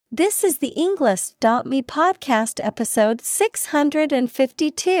This is the Englist.me podcast episode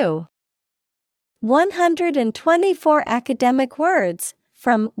 652. 124 academic words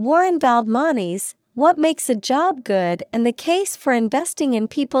from Warren Valdmanis, What Makes a Job Good and the Case for Investing in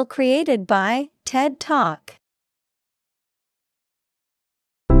People, created by TED Talk.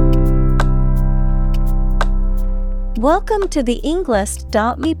 Welcome to the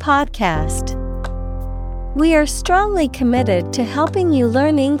Englist.me podcast. We are strongly committed to helping you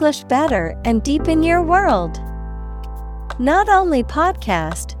learn English better and deepen your world. Not only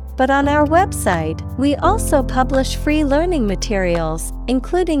podcast, but on our website, we also publish free learning materials,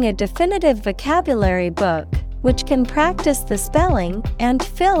 including a definitive vocabulary book, which can practice the spelling and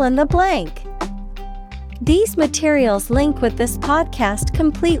fill in the blank. These materials link with this podcast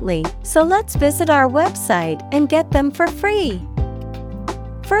completely, so let's visit our website and get them for free.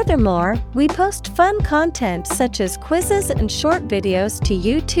 Furthermore, we post fun content such as quizzes and short videos to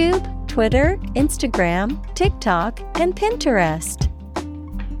YouTube, Twitter, Instagram, TikTok, and Pinterest.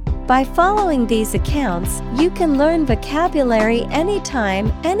 By following these accounts, you can learn vocabulary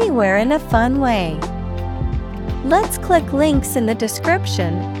anytime, anywhere in a fun way. Let's click links in the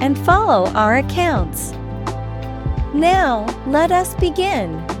description and follow our accounts. Now, let us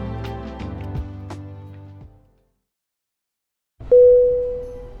begin.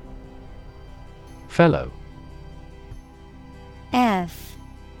 Fellow.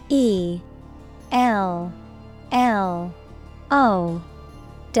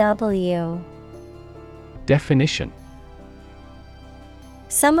 F-E-L-L-O-W. Definition: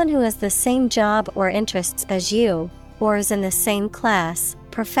 someone who has the same job or interests as you, or is in the same class,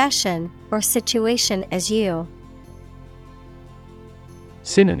 profession, or situation as you.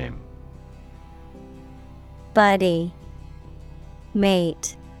 Synonym: buddy,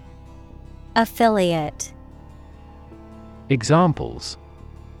 mate, affiliate. Examples: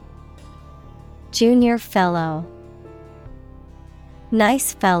 junior fellow,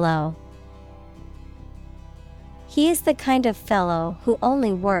 nice fellow. He is the kind of fellow who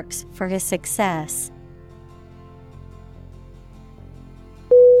only works for his success.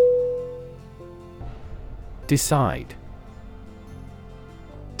 Decide.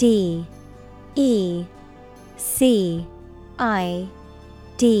 D-E-C-I-D-E.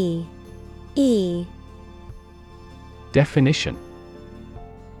 Definition: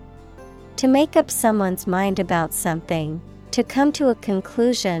 to make up someone's mind about something, to come to a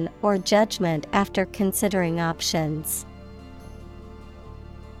conclusion or judgment after considering options.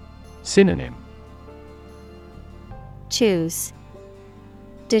 Synonym: choose,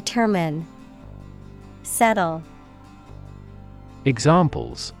 determine, settle.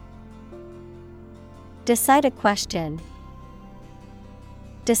 Examples: decide a question,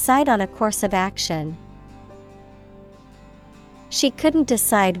 decide on a course of action. She couldn't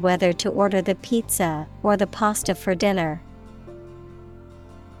decide whether to order the pizza or the pasta for dinner.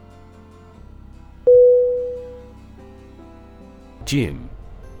 Gym.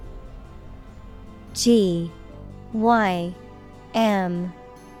 G-Y-M.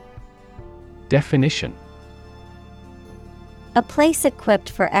 Definition: a place equipped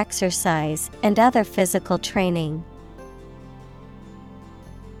for exercise and other physical training.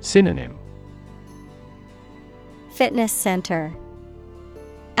 Synonym: fitness center,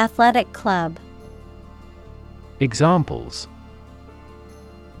 athletic club. Examples: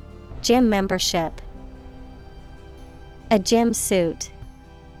 gym membership, a gym suit.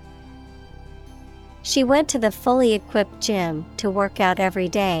 She went to the fully equipped gym to work out every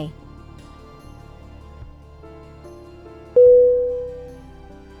day.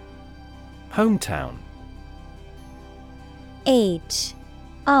 Hometown.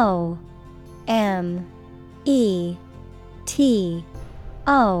 H-O-M-E-T-O-W-N.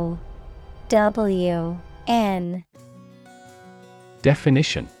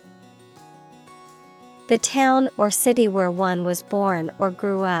 Definition: the town or city where one was born or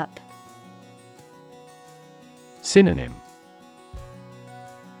grew up. Synonym: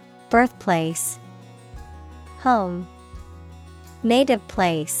 birthplace, home, native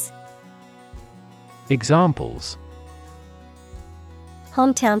place. Examples: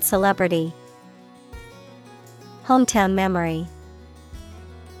 hometown celebrity, hometown memory.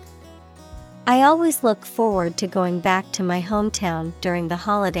 I always look forward to going back to my hometown during the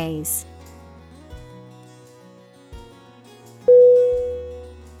holidays.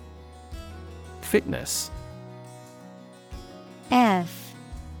 Fitness.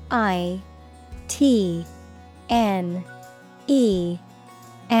 F-I-T-N-E-S-S.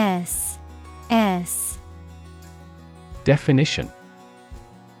 Definition: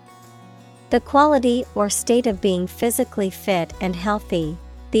 the quality or state of being physically fit and healthy,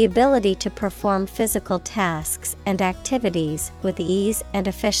 the ability to perform physical tasks and activities with ease and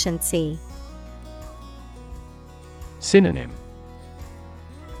efficiency. Synonym: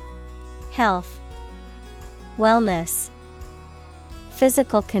 Health, wellness,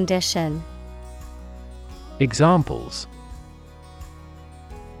 physical condition. Examples: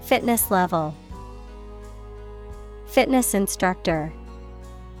 Fitness level, fitness instructor.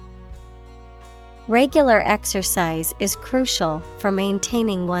 Regular exercise is crucial for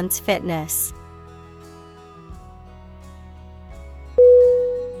maintaining one's fitness.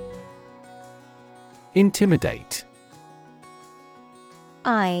 Intimidate.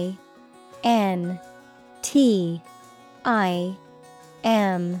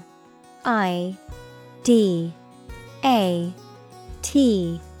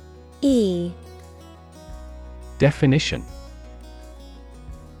 Definition: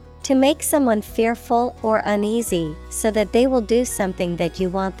 To make someone fearful or uneasy so that they will do something that you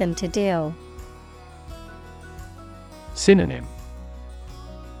want them to do. Synonym: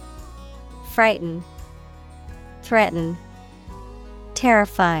 Frighten, threaten,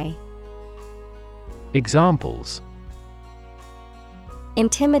 terrify. Examples: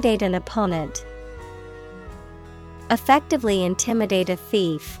 Intimidate an opponent. Effectively intimidate a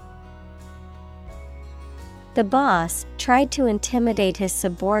thief. The boss tried to intimidate his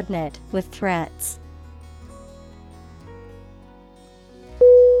subordinate with threats.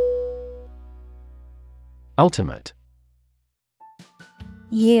 Ultimate.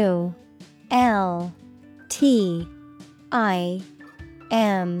 U-L-T-I-M-A-T-E.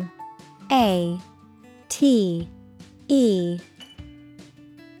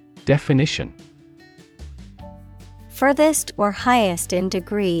 Definition: Furthest or highest in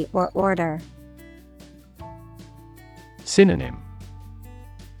degree or order. Synonym: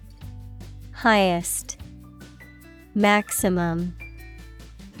 Highest, maximum,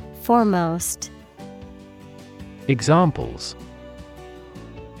 foremost. Examples: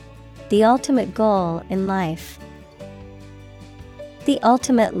 The ultimate goal in life. The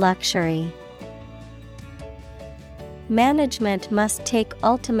ultimate luxury. Management must take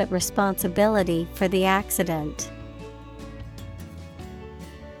ultimate responsibility for the accident.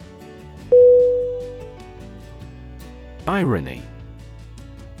 Irony.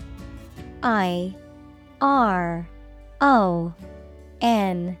 I-R-O-N-Y.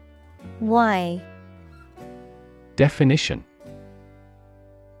 Definition: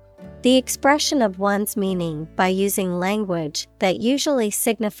 The expression of one's meaning by using language that usually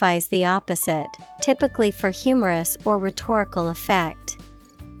signifies the opposite, typically for humorous or rhetorical effect.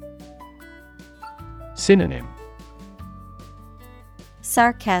 Synonym: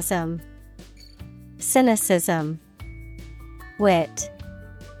 Sarcasm, cynicism, wit.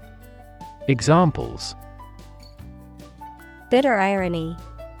 Examples: Bitter irony.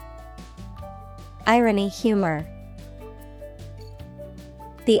 Irony humor.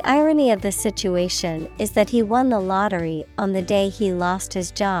 The irony of the situation is that he won the lottery on the day he lost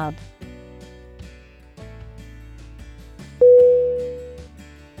his job.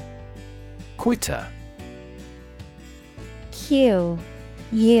 Quitter. Q-U-I-T-T-E-R.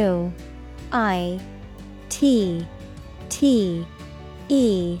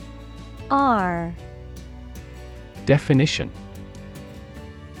 Definition: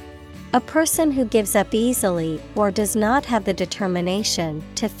 A person who gives up easily or does not have the determination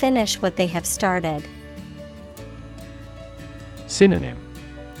to finish what they have started. Synonym: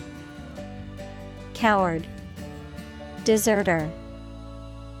 Coward, deserter,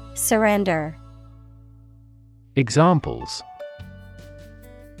 surrender. Examples: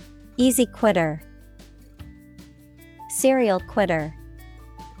 Easy quitter, serial quitter.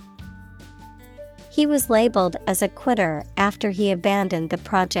 He was labeled as a quitter after he abandoned the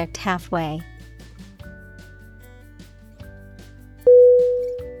project halfway.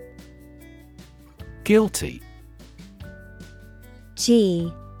 Guilty.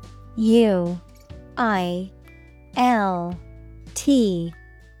 G-U-I-L-T-Y.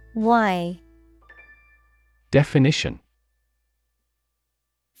 Definition: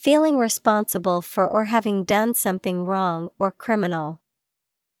 Feeling responsible for or having done something wrong or criminal.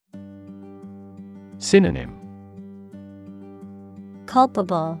 Synonym: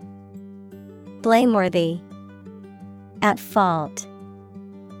 Culpable, blameworthy, at fault.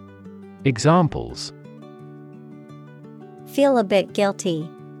 Examples: Feel a bit guilty.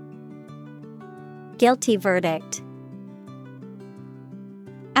 Guilty verdict.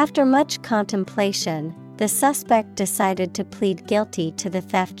 After much contemplation, the suspect decided to plead guilty to the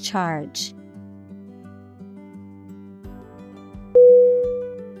theft charge.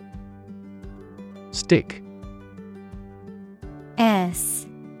 Stick. S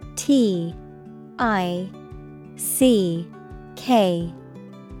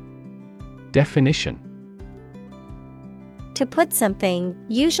Definition. To put something,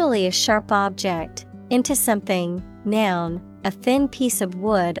 usually a sharp object, into something, noun, a thin piece of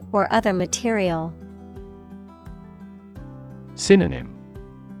wood or other material. Synonym.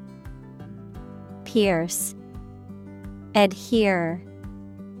 Pierce, adhere,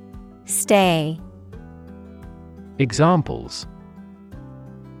 stay. Examples.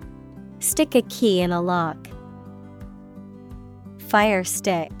 Stick a key in a lock. Fire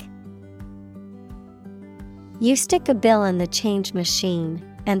stick. You stick a bill in the change machine,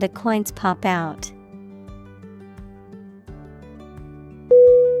 and the coins pop out.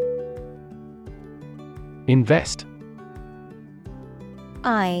 Invest.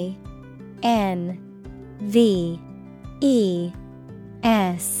 INVEST.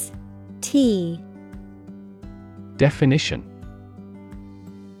 Definition.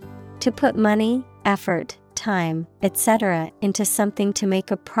 To put money, effort, time, etc. into something to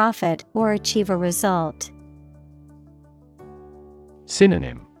make a profit or achieve a result.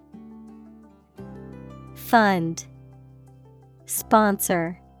 Synonym. Fund,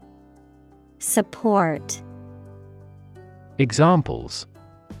 sponsor, support. Examples.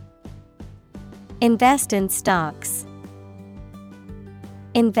 Invest in stocks.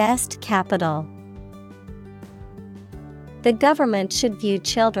 Invest capital. The government should view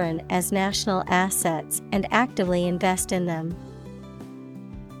children as national assets and actively invest in them.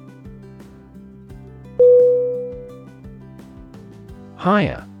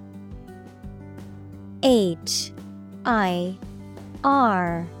 Hire. HIRE.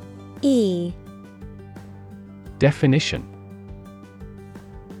 Definition.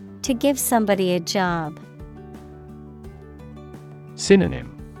 To give somebody a job.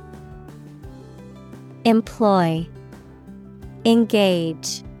 Synonym. Employ,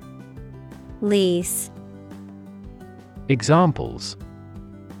 engage, lease. Examples.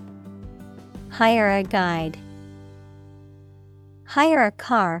 Hire a guide. Hire a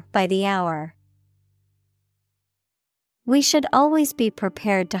car by the hour. We should always be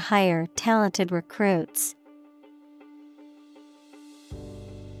prepared to hire talented recruits.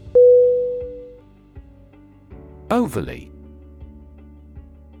 Overly.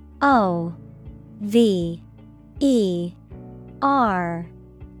 OVERLY.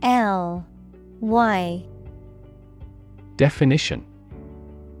 Definition.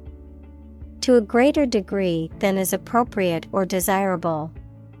 To a greater degree than is appropriate or desirable.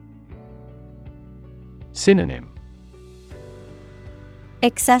 Synonym.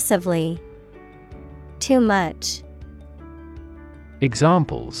 Excessively. Too much.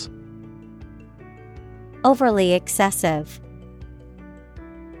 Examples. Overly excessive.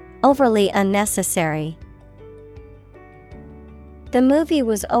 Overly unnecessary. The movie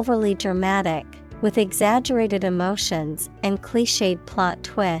was overly dramatic, with exaggerated emotions and cliched plot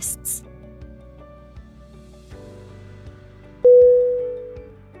twists.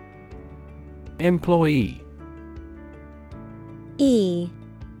 Employee. EMPLOYE.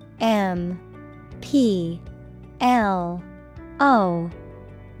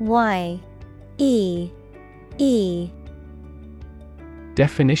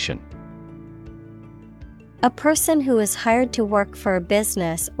 Definition. A person who is hired to work for a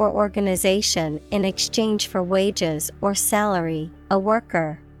business or organization in exchange for wages or salary, a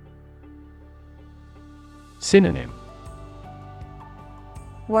worker. Synonym.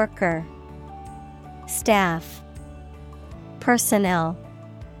 Worker, staff, personnel.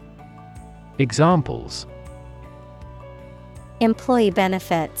 Examples. Employee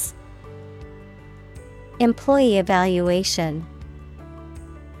benefits. Employee evaluation.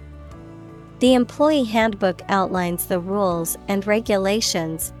 The employee handbook outlines the rules and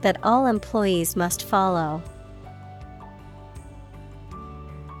regulations that all employees must follow.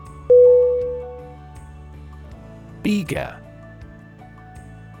 Eager.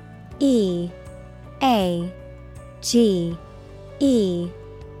 EAGER.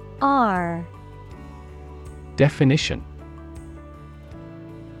 Definition.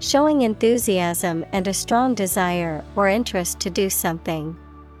 Showing enthusiasm and a strong desire or interest to do something.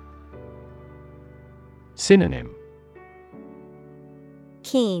 Synonym.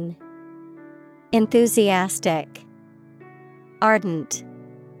 Keen, enthusiastic, ardent.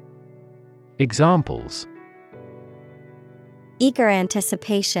 Examples. Eager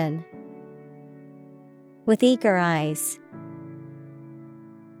anticipation. With eager eyes.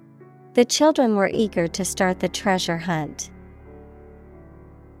 The children were eager to start the treasure hunt.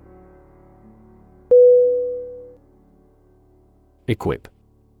 Equip.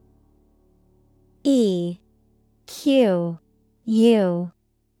 EQUIP.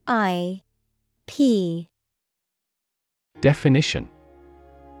 IP. Definition: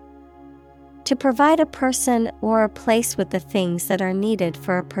 To provide a person or a place with the things that are needed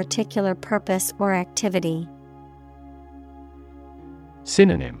for a particular purpose or activity.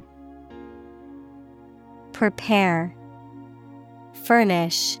 Synonym: Prepare,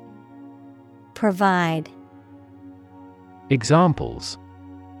 furnish, provide. Examples: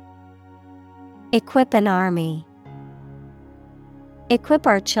 Equip an army. Equip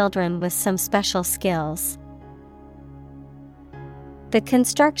our children with some special skills. The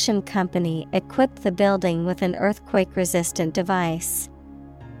construction company equipped the building with an earthquake-resistant device.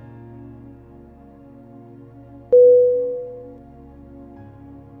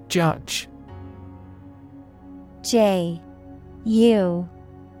 Judge. J-U-D-G-E.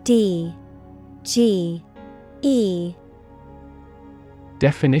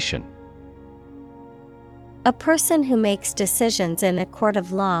 Definition: A person who makes decisions in a court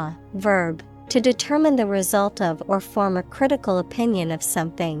of law. Verb, to determine the result of or form a critical opinion of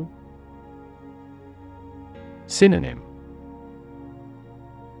something. Synonym: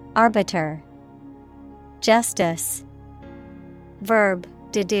 Arbiter, justice. Verb,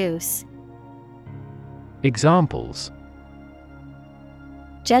 deduce. Examples: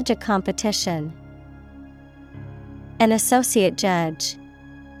 Judge a competition. An associate judge.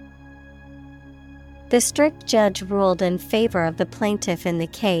 The strict judge ruled in favor of the plaintiff in the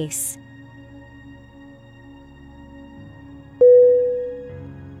case.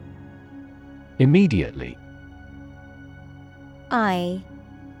 Immediately.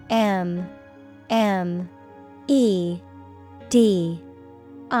 Immediately.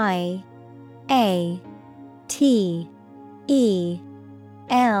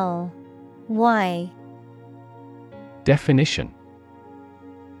 Definition: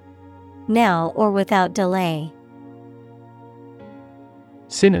 Now or without delay.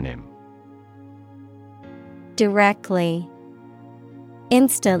 Synonym: Directly,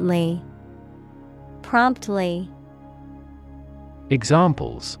 instantly, promptly.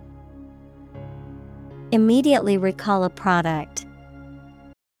 Examples: Immediately recall a product.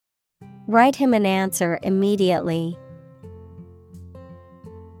 Write him an answer immediately.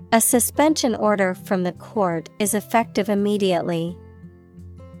 A suspension order from the court is effective immediately.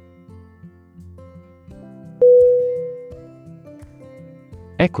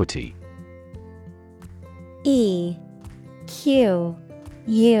 Equity. E-Q-U-I-T-Y.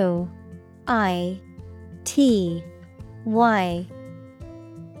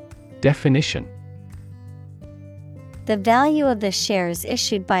 Definition: The value of the shares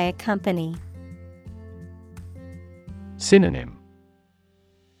issued by a company. Synonym: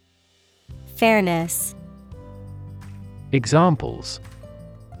 Fairness. Examples: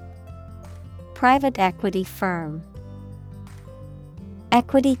 Private equity firm.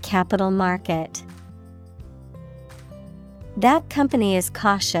 Equity capital market. That company is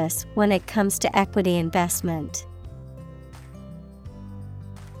cautious when it comes to equity investment.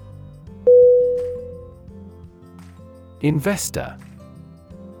 Investor.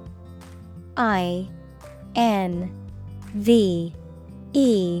 I-N-V-E-S-T-O-R.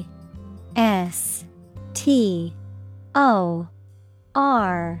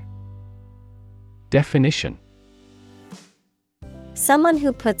 Definition: Someone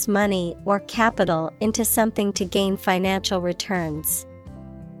who puts money or capital into something to gain financial returns.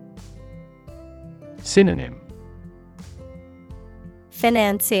 Synonym: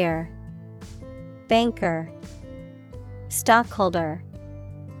 Financier, banker, stockholder.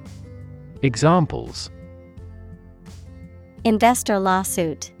 Examples: Investor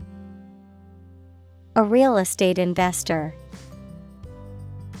lawsuit. A real estate investor.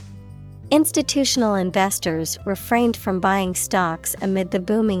 Institutional investors refrained from buying stocks amid the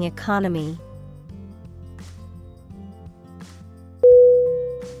booming economy.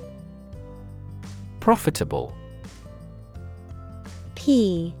 Profitable.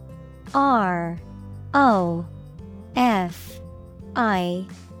 P-R-O-F-I-T-A-B-L-E.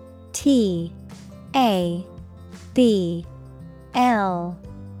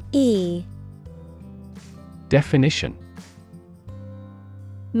 Definition: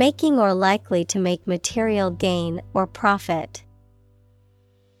 Making or likely to make material gain or profit.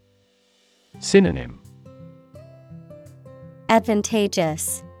 Synonym: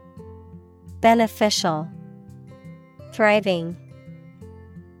 Advantageous, beneficial, thriving.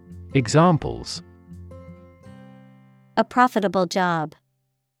 Examples: A profitable job.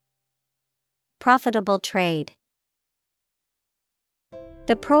 Profitable trade.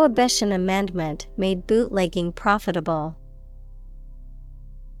 The Prohibition Amendment made bootlegging profitable.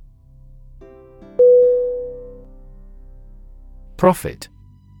 Profit.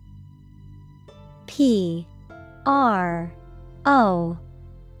 P R O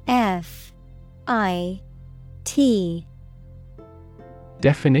F I T.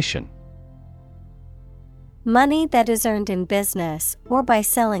 Definition: Money that is earned in business or by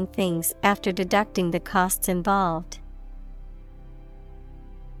selling things after deducting the costs involved.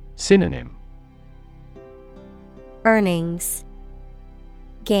 Synonym: Earnings,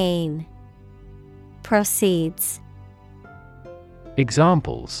 gain, proceeds.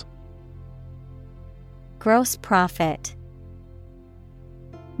 Examples: Gross profit,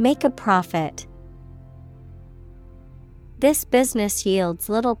 make a profit. This business yields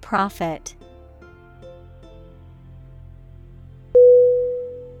little profit.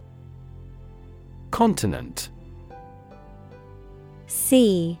 Continent.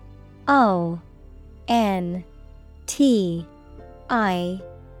 C O N T I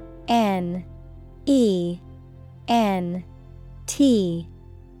N E N T.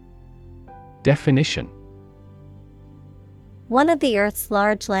 Definition: One of the Earth's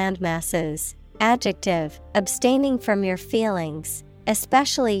large land masses. Adjective, abstaining from your feelings,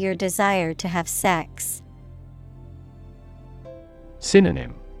 especially your desire to have sex.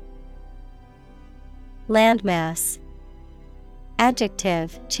 Synonym: Landmass.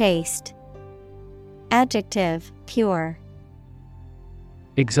 Adjective, chaste. Adjective, pure.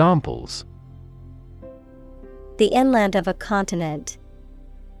 Examples: The inland of a continent.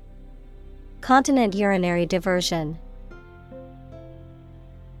 Continent urinary diversion.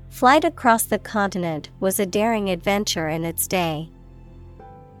 Flight across the continent was a daring adventure in its day.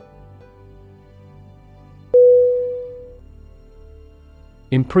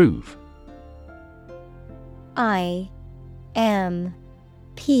 Improve. I M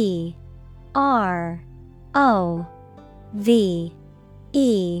P R O V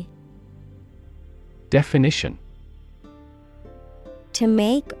E. Definition: To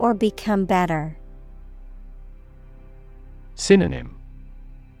make or become better. Synonym: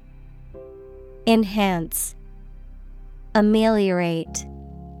 Enhance, ameliorate,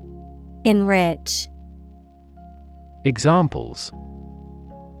 enrich. Examples: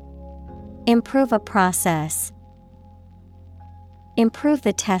 Improve a process. Improve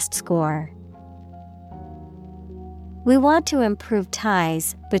the test score. We want to improve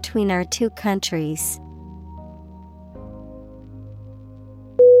ties between our two countries.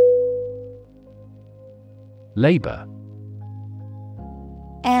 Labor.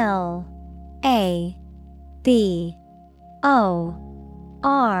 L A B O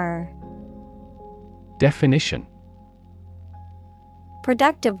R. Definition: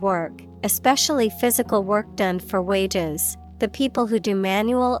 Productive work, especially physical work done for wages, the people who do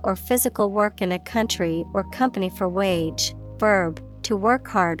manual or physical work in a country or company for wage. Verb, to work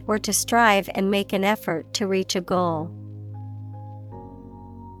hard or to strive and make an effort to reach a goal.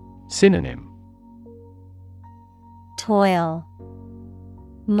 Synonym: Toil,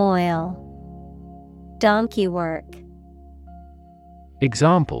 moil, donkey work.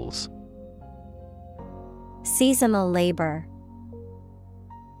 Examples: Seasonal labor.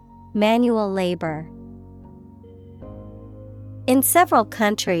 Manual labor. In several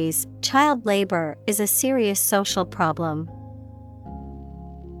countries, child labor is a serious social problem.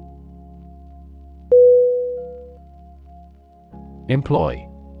 Employ.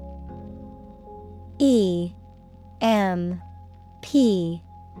 E M P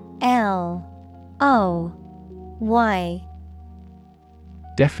L O Y.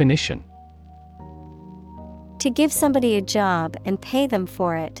 Definition: To give somebody a job and pay them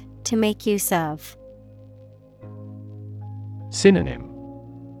for it, to make use of. Synonym: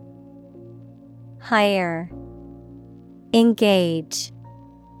 Hire, engage,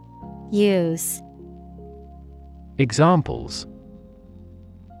 use. Examples: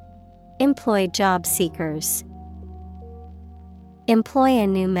 Employ job seekers. Employ a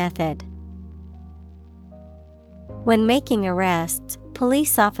new method. When making arrests,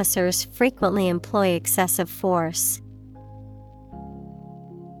 police officers frequently employ excessive force.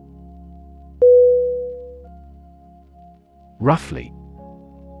 Roughly.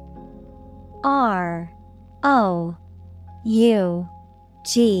 R O U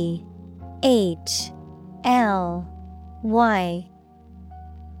G H L Y.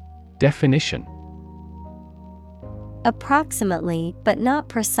 Definition: Approximately, but not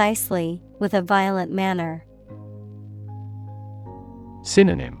precisely, with a violent manner.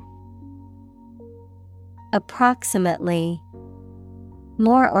 Synonym: Approximately,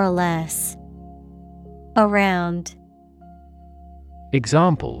 more or less, around.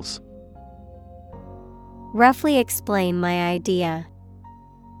 Examples: Roughly explain my idea.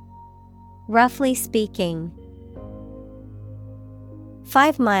 Roughly speaking.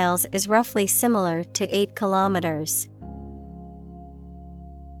 5 miles is roughly similar to 8 kilometers.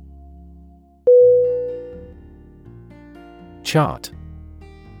 Chart.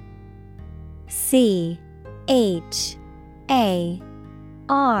 C-H-A-R-T.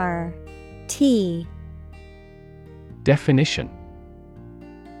 Definition.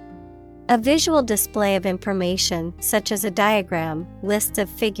 A visual display of information such as a diagram, lists of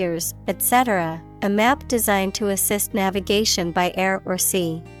figures, etc., a map designed to assist navigation by air or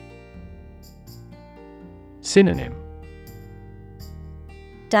sea. Synonym.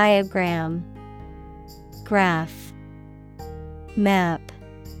 Diagram, graph, map.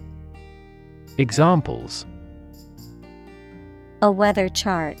 Examples. A weather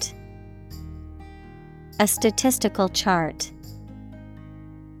chart. A statistical chart.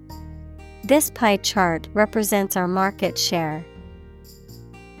 This pie chart represents our market share.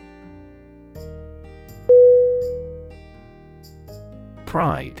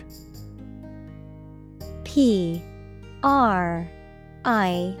 Pride. P-R-I-D-E.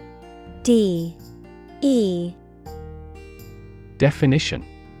 Definition.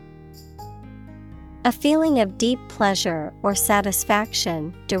 A feeling of deep pleasure or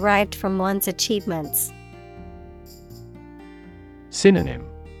satisfaction derived from one's achievements. Synonym.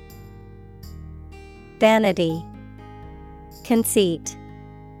 Vanity, conceit,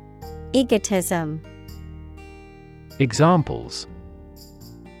 egotism. Examples.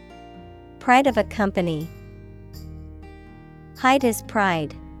 Pride of a company. Hide his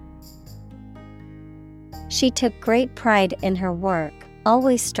pride. She took great pride in her work,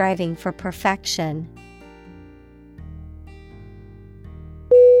 always striving for perfection.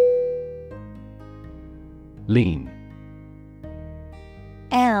 Lean.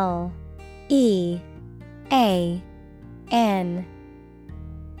 L-E-A-N.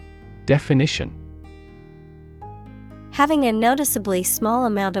 Definition. Having a noticeably small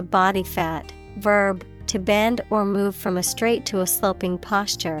amount of body fat. Verb, to bend or move from a straight to a sloping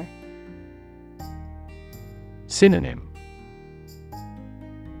posture. Synonym.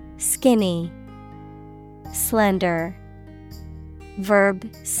 Skinny, slender. Verb,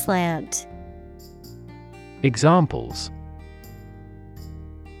 slant. Examples.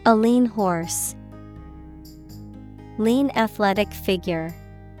 A lean horse. Lean athletic figure.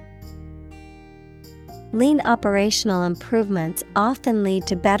 Lean operational improvements often lead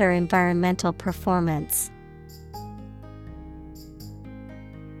to better environmental performance.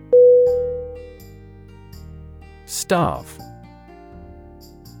 Starve.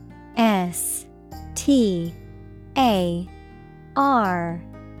 S-T-A-R-V-E.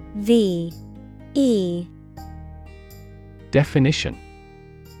 Definition.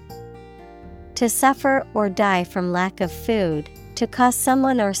 To suffer or die from lack of food, to cause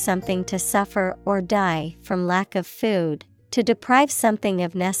someone or something to suffer or die from lack of food, to deprive something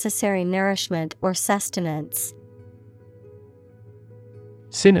of necessary nourishment or sustenance.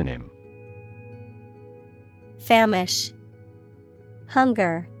 Synonym. Famish,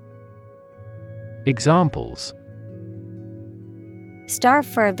 hunger. Examples. Starve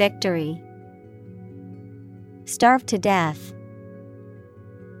for a victory. Starve to death.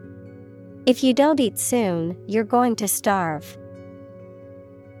 If you don't eat soon, you're going to starve.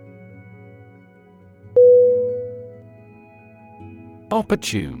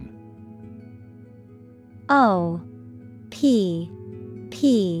 Opportune. O P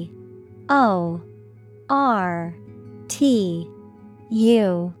P O R T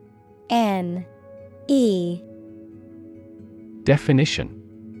U N E. Definition.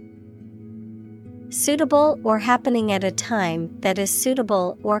 Suitable or happening at a time that is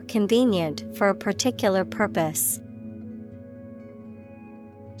suitable or convenient for a particular purpose.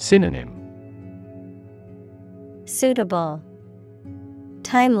 Synonym. Suitable,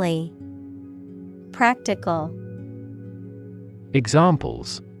 timely, practical.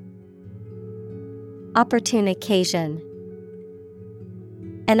 Examples. Opportune occasion.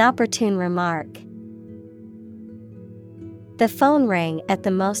 An opportune remark. The phone rang at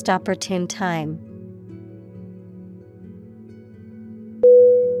the most opportune time.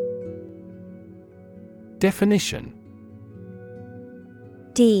 Definition.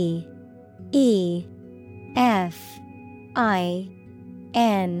 D E F I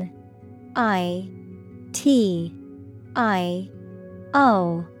N I T I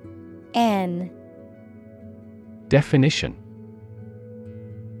O N. Definition.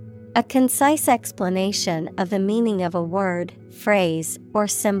 A concise explanation of the meaning of a word, phrase, or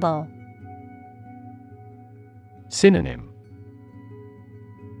symbol. Synonym.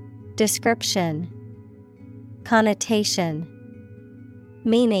 Description, connotation,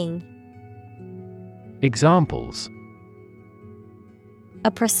 meaning. Examples. A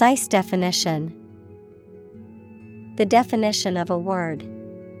precise definition. The definition of a word.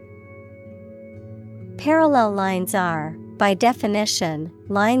 Parallel lines are, by definition,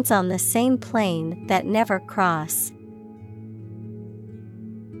 lines on the same plane that never cross.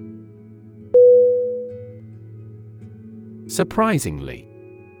 Surprisingly.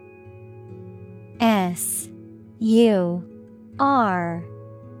 Surprisingly.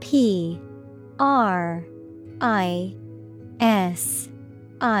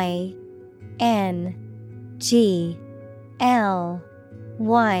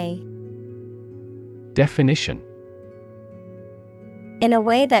 Definition. In a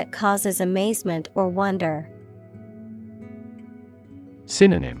way that causes amazement or wonder.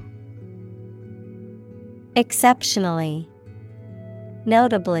 Synonym. Exceptionally.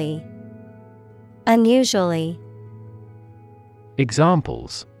 Notably. Unusually.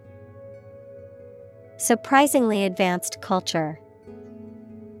 Examples. Surprisingly advanced culture.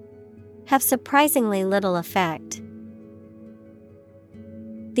 Have surprisingly little effect.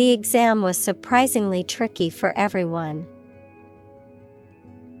 The exam was surprisingly tricky for everyone.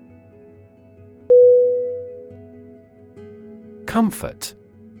 Comfort. COMFORT.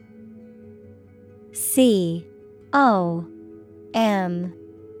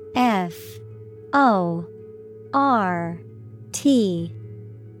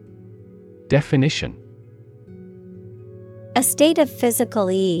 Definition. A state of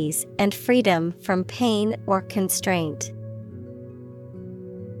physical ease and freedom from pain or constraint.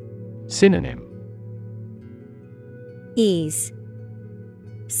 Synonym. Ease,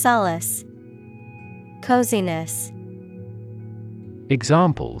 solace, coziness.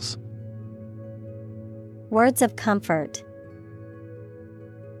 Examples. Words of comfort.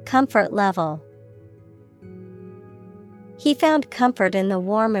 Comfort level. He found comfort in the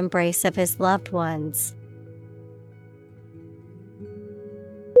warm embrace of his loved ones.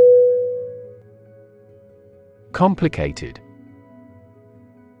 Complicated.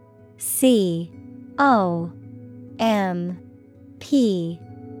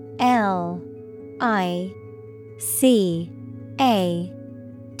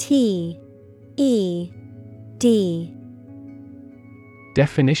 COMPLICATED.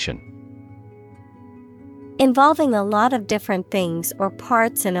 Definition. Involving a lot of different things or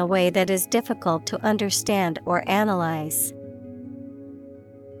parts in a way that is difficult to understand or analyze.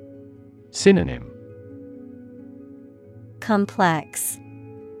 Synonym. Complex,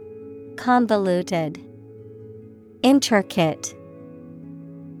 convoluted, intricate.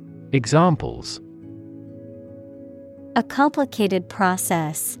 Examples. A complicated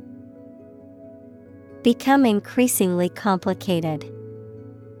process. Become increasingly complicated.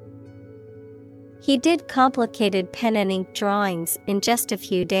 He did complicated pen and ink drawings in just a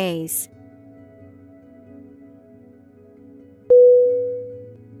few days.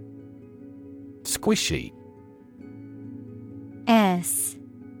 Squishy.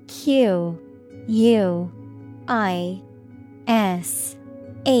 SQUISHY.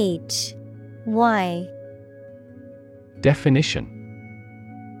 Definition.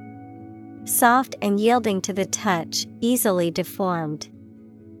 Soft and yielding to the touch, easily deformed.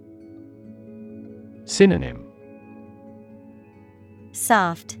 Synonym.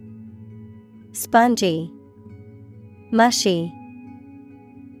 Soft, spongy, mushy.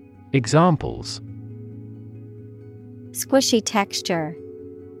 Examples. Squishy texture.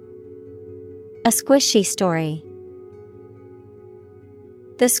 A squishy story.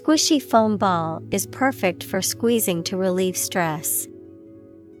 The squishy foam ball is perfect for squeezing to relieve stress.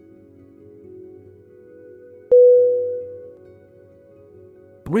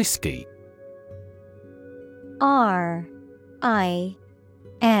 Risky.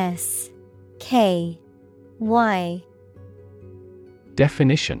 RISKY.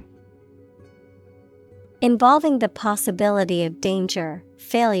 Definition. Involving the possibility of danger,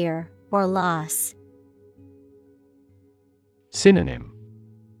 failure, or loss. Synonym.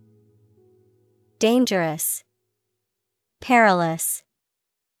 Dangerous, perilous,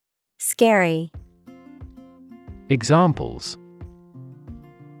 scary. Examples.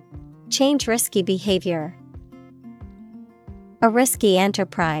 Change risky behavior. A risky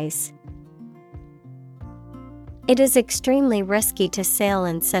enterprise. It is extremely risky to sail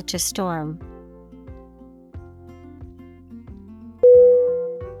in such a storm.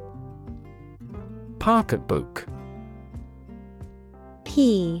 Pocketbook.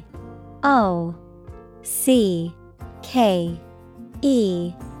 POCKETBOOK.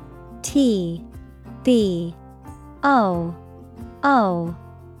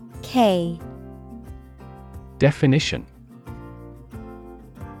 Definition.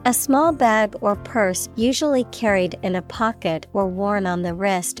 A small bag or purse usually carried in a pocket or worn on the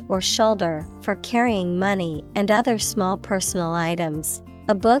wrist or shoulder for carrying money and other small personal items.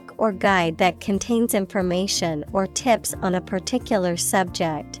 A book or guide that contains information or tips on a particular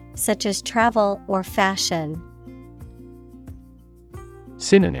subject, such as travel or fashion.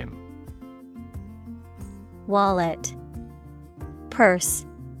 Synonym: Wallet, purse,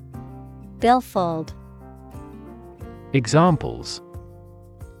 billfold. Examples: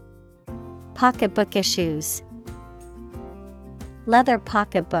 Pocketbook issues, leather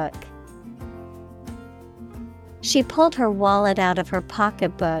pocketbook. She pulled her wallet out of her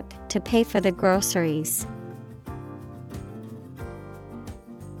pocketbook to pay for the groceries.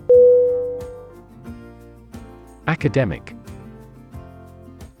 Academic.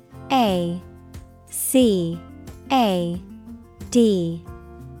 A-C-A-D-E-M-I-C.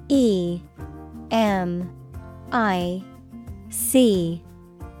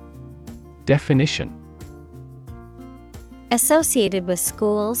 Definition: Associated with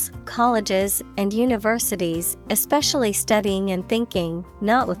schools, colleges, and universities, especially studying and thinking,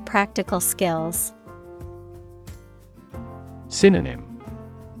 not with practical skills. Synonym: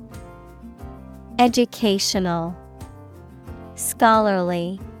 Educational,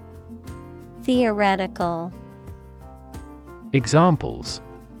 scholarly, theoretical. Examples: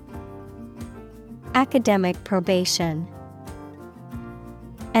 Academic probation,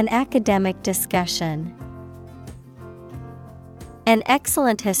 an academic discussion. An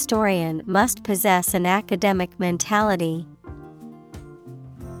excellent historian must possess an academic mentality.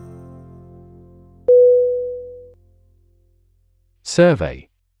 Survey.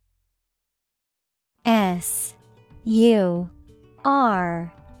 S-U-R-V-E-Y.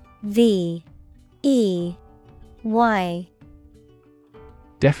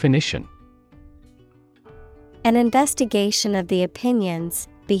 Definition: An investigation of the opinions,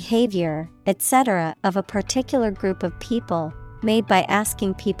 behavior, etc. of a particular group of people, made by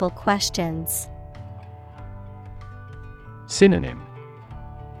asking people questions. Synonym: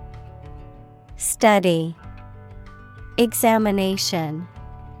 Study, examination,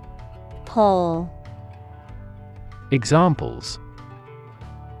 poll. Examples: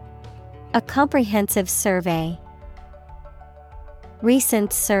 A comprehensive survey.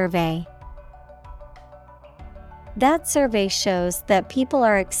 Recent survey. That survey shows that people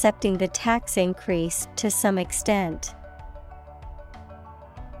are accepting the tax increase to some extent.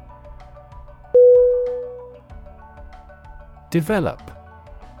 Develop.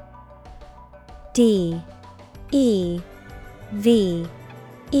 D-E-V-E-L-O-P.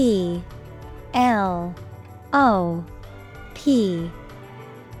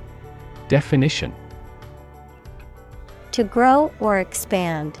 Definition: To grow or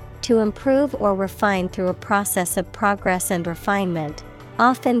expand, to improve or refine through a process of progress and refinement,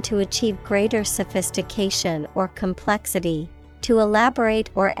 often to achieve greater sophistication or complexity, to elaborate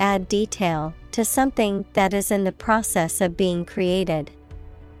or add detail to something that is in the process of being created.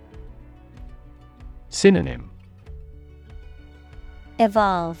 Synonym: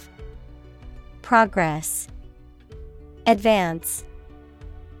 Evolve, progress, advance.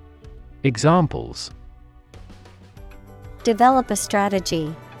 Examples: Develop a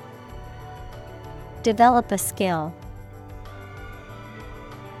strategy. Develop a skill.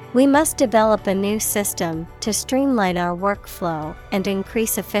 We must develop a new system to streamline our workflow and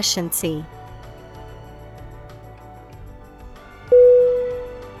increase efficiency.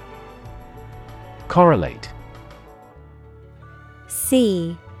 Correlate.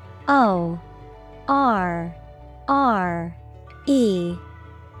 C-O-R-R-E-L-A-T-E.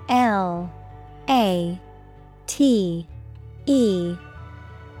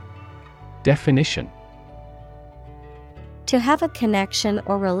 Definition: To have a connection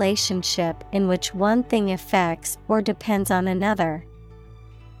or relationship in which one thing affects or depends on another.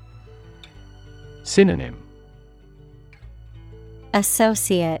 Synonym: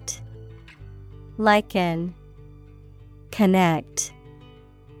 Associate, liken, connect.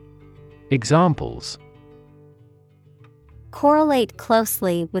 Examples: Correlate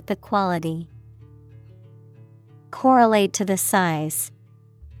closely with the quality. Correlate to the size.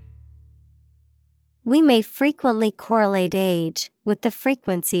 We may frequently correlate age with the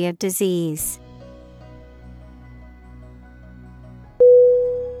frequency of disease.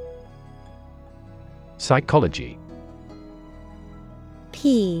 Psychology.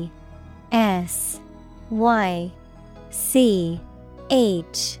 P-S-Y-C-H-O-L-O-G-Y.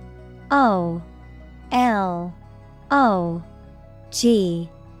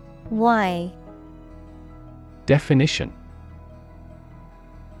 Definition: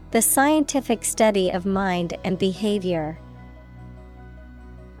 The scientific study of mind and behavior.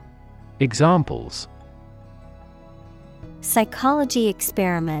 Examples: psychology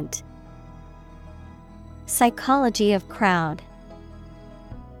experiment, psychology of crowd.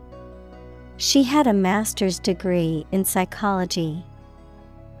 She had a master's degree in psychology.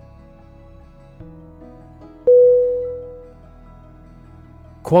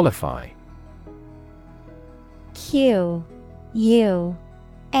 Qualify. Q U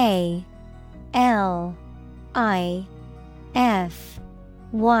A L I F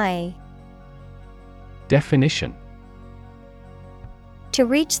Y. Definition: to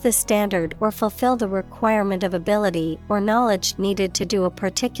reach the standard or fulfill the requirement of ability or knowledge needed to do a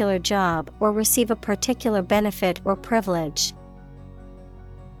particular job or receive a particular benefit or privilege.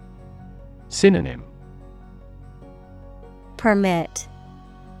 Synonym: Permit,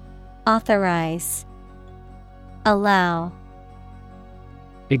 authorize, allow.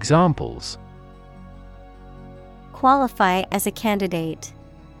 Examples: qualify as a candidate,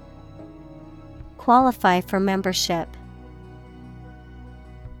 qualify for membership.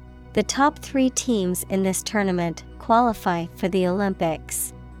 The top 3 teams in this tournament qualify for the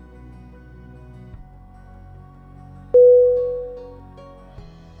Olympics.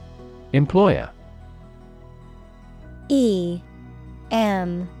 Employer. E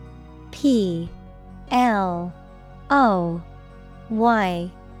M P L O Y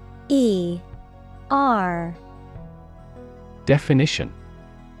E R. Definition: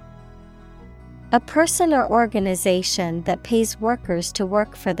 a person or organization that pays workers to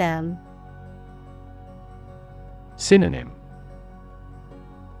work for them. Synonym: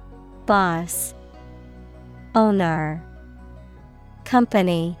 Boss, owner,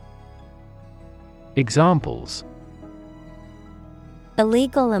 company. Examples: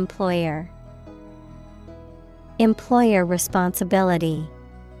 illegal employer, employer responsibility.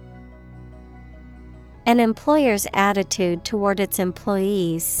 An employer's attitude toward its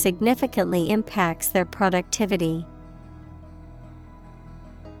employees significantly impacts their productivity.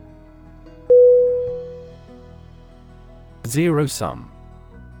 Zero sum.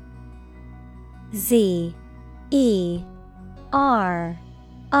 Z E R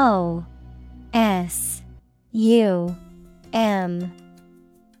O S U M.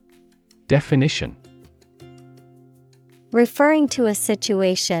 Definition: referring to a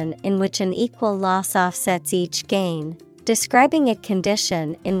situation in which an equal loss offsets each gain, describing a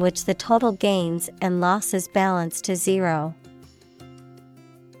condition in which the total gains and losses balance to zero.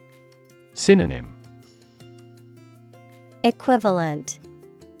 Synonym: equivalent,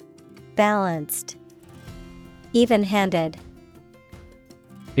 balanced, even-handed.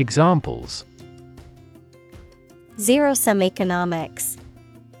 Examples: zero-sum economics,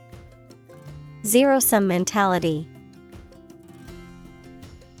 zero-sum mentality.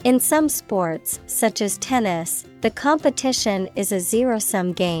 In some sports, such as tennis, the competition is a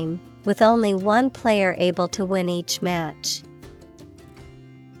zero-sum game, with only one player able to win each match.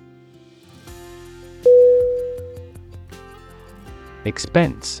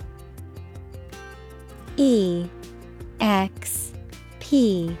 Expense. E X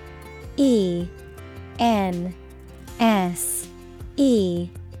P E N S E.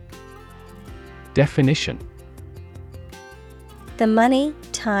 Definition: the money,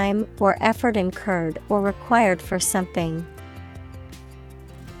 time, or effort incurred or required for something.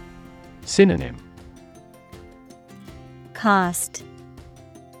 Synonym: cost,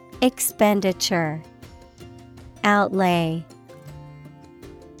 expenditure, outlay.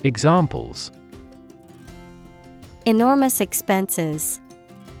 Examples: enormous expenses,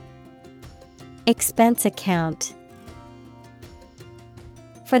 expense account.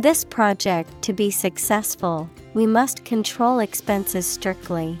 For this project to be successful, we must control expenses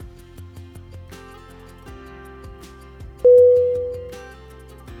strictly.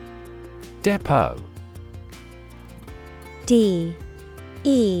 Depot. D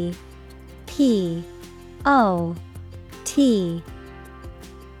E P O T.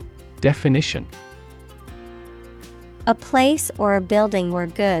 Definition: a place or a building where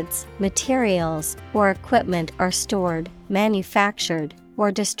goods, materials, or equipment are stored, manufactured,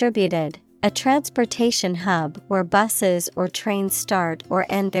 or distributed. A transportation hub where buses or trains start or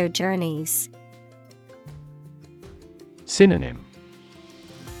end their journeys. Synonym: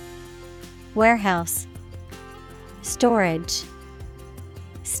 warehouse, storage,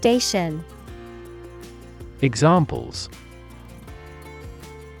 station. Examples: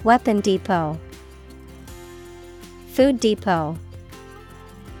 weapon depot, food depot.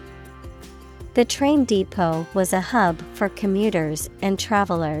 The train depot was a hub for commuters and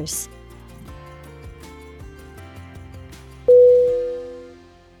travelers.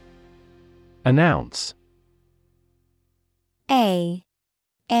 Announce. A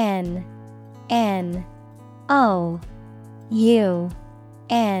N N O U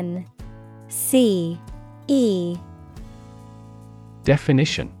N C E.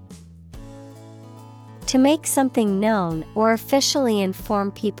 Definition: To make something known or officially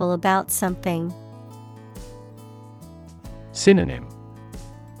inform people about something. Synonym: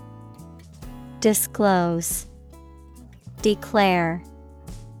 Disclose, declare,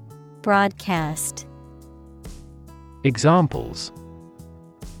 broadcast. Examples: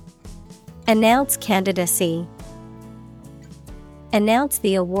 Announce candidacy. Announce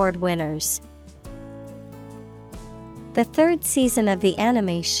the award winners. The third season of the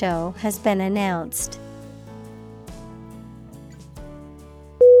anime show has been announced.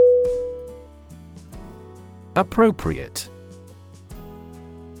 Appropriate.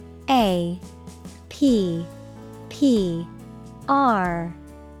 A P P R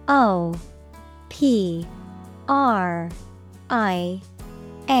O P R I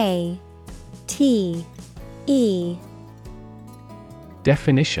A T E.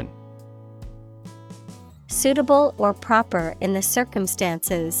 Definition: Suitable or proper in the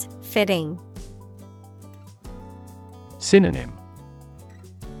circumstances, fitting. Synonym: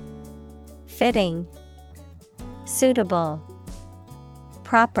 Fitting, suitable,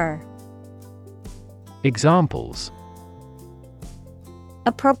 proper. Examples: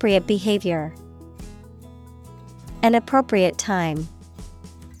 Appropriate behavior. An appropriate time.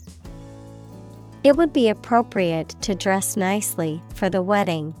 It would be appropriate to dress nicely for the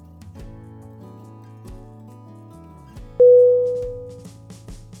wedding.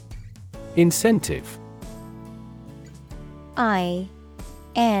 Incentive. I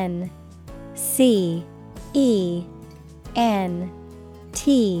N C E N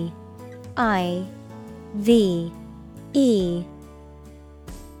T I V E.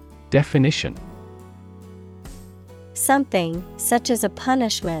 Definition: Something, such as a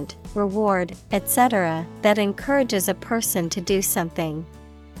punishment, reward, etc., that encourages a person to do something.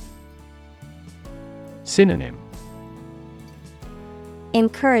 Synonym: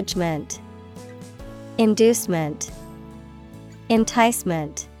 Encouragement, inducement,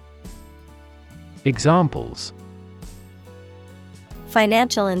 enticement. Examples: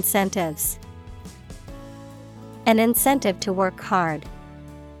 Financial incentives. An incentive to work hard.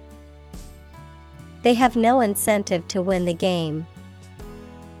 They have no incentive to win the game.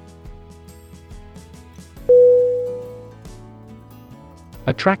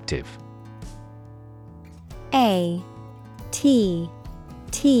 Attractive. A T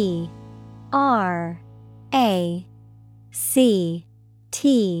T R A C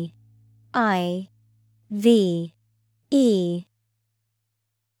T I V E.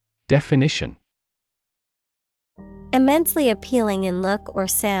 Definition: Immensely appealing in look or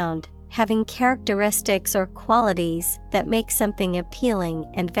sound, having characteristics or qualities that make something appealing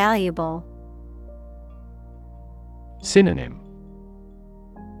and valuable. Synonym: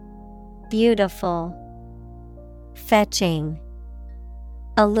 Beautiful, fetching,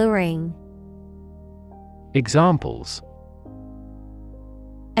 alluring. Examples: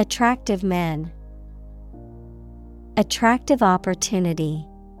 Attractive men. Attractive opportunity.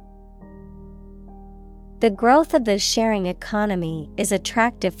 The growth of the sharing economy is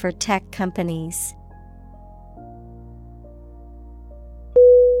attractive for tech companies.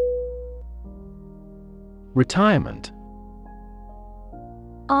 Retirement.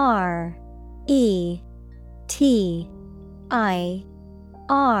 R E T I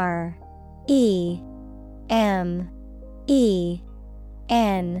R E M E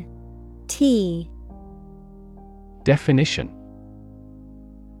N T. Definition: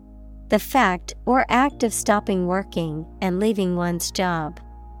 The fact or act of stopping working and leaving one's job.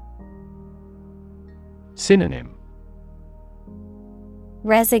 Synonym: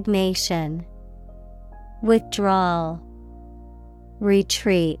 Resignation, withdrawal,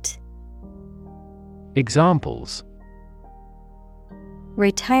 retreat. Examples: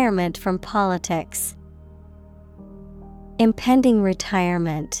 Retirement from politics. Impending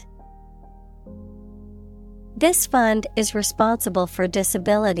retirement. This fund is responsible for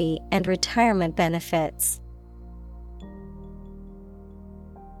disability and retirement benefits.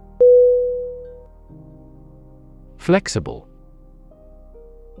 Flexible.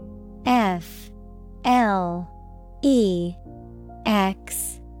 F L E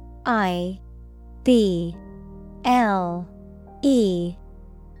X I B L E.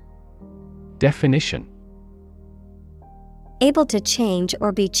 Definition: Able to change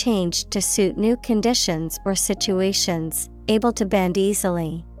or be changed to suit new conditions or situations, able to bend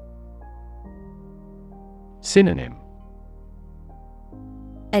easily. Synonym: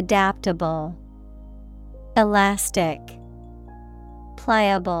 Adaptable, elastic,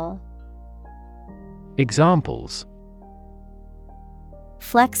 pliable. Examples: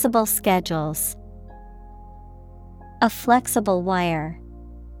 Flexible schedules. A flexible wire.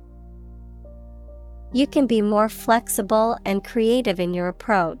 You can be more flexible and creative in your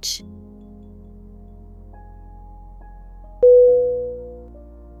approach.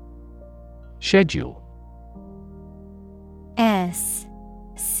 Schedule.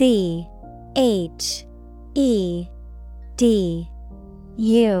 SCHEDULE.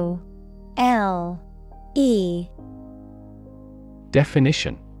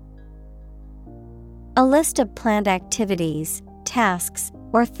 Definition: A list of planned activities, tasks,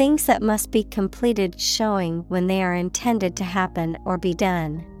 or things that must be completed, showing when they are intended to happen or be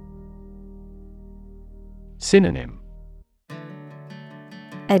done. Synonym: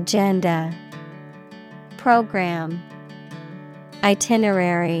 Agenda, program,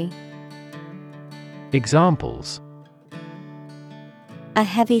 itinerary. Examples: A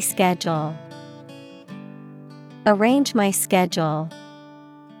heavy schedule. Arrange my schedule.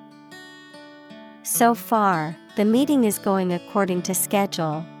 So far, the meeting is going according to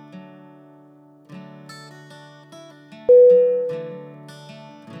schedule.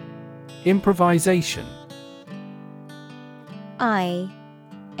 Improvisation. Improvisation.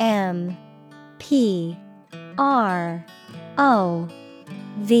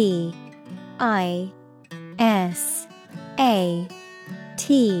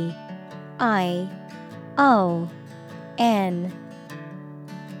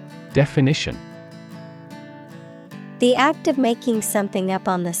 Definition: The act of making something up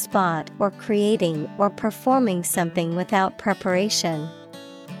on the spot or creating or performing something without preparation.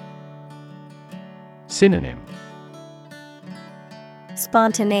 Synonym: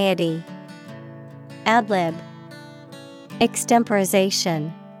 Spontaneity, ad-lib,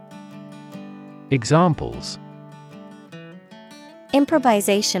 extemporization. Examples: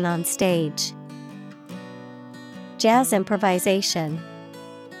 Improvisation on stage. Jazz improvisation.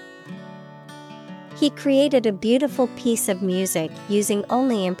 He created a beautiful piece of music using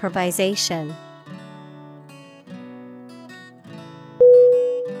only improvisation.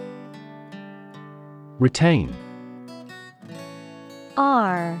 Retain.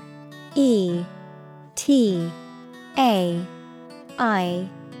 RETAIN.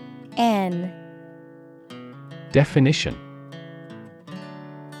 Definition: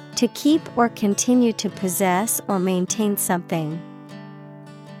 To keep or continue to possess or maintain something.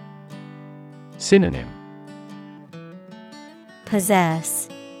 Synonym: Possess,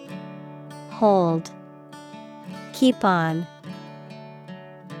 hold, keep on.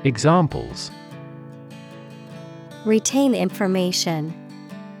 Examples: Retain information.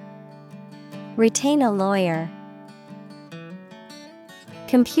 Retain a lawyer.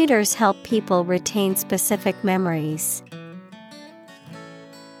 Computers help people retain specific memories.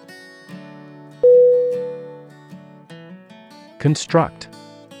 Construct.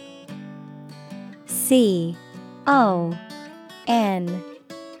 CONSTRUCT.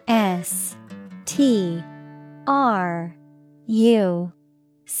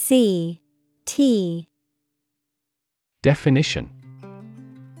 Definition: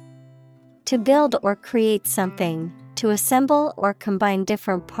 To build or create something, to assemble or combine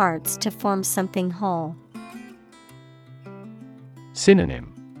different parts to form something whole.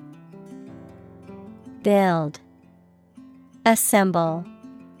 Synonym: Build, assemble,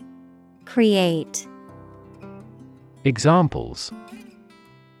 create. Examples: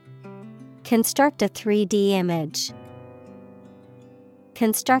 Construct a 3D image.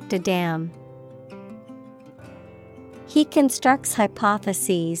 Construct a dam. He constructs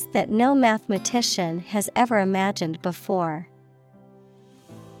hypotheses that no mathematician has ever imagined before.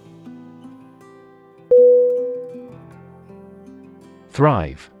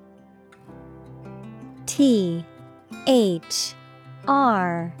 Thrive. THRIVE.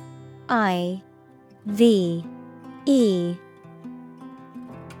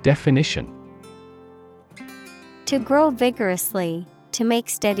 Definition: To grow vigorously, to make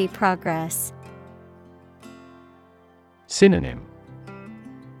steady progress. Synonym: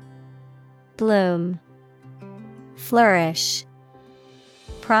 Bloom, flourish,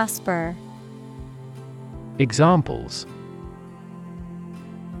 prosper. Examples: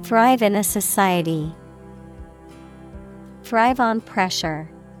 Thrive in a society. Thrive on pressure.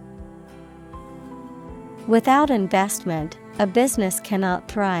 Without investment, a business cannot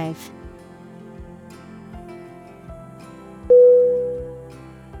thrive.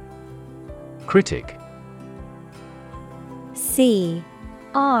 Critic. CRITIC.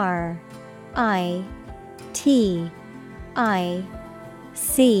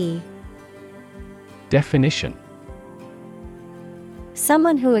 Definition: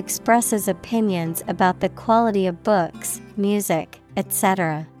 Someone who expresses opinions about the quality of books, music,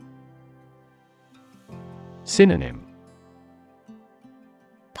 etc. Synonym: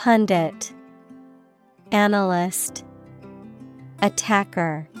 Pundit, analyst,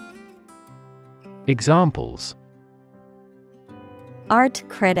 attacker. Examples: Art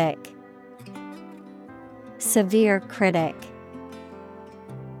critic, severe critic.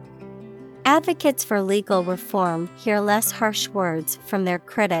 Advocates for legal reform hear less harsh words from their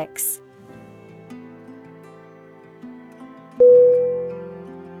critics.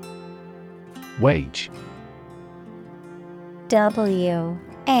 Wage. W-A-G-E.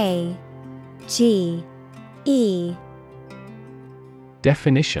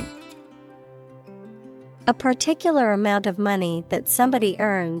 Definition: A particular amount of money that somebody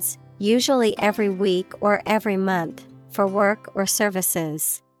earns, usually every week or every month, for work or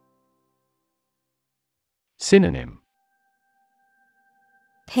services. Synonym: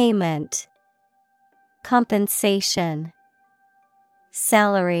 Payment, compensation,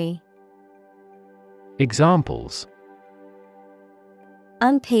 salary. Examples: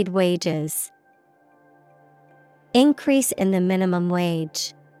 Unpaid wages. Increase in the minimum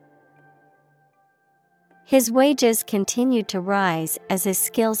wage. His wages continued to rise as his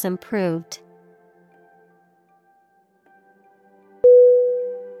skills improved.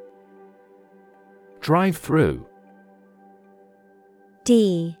 Drive-through.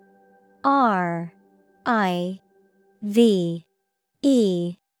 D-R-I-V-E-T-H-R-U.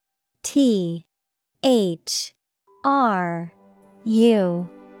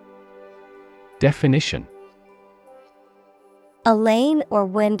 Definition: A lane or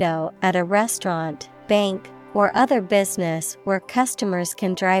window at a restaurant, bank, or other business where customers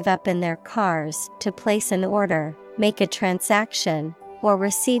can drive up in their cars to place an order, make a transaction, or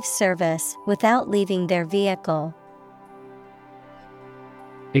receive service without leaving their vehicle.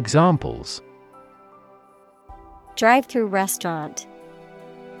 Examples: Drive-through restaurant,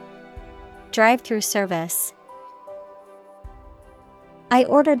 drive-through service. I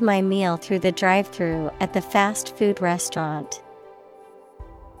ordered my meal through the drive-through at the fast food restaurant.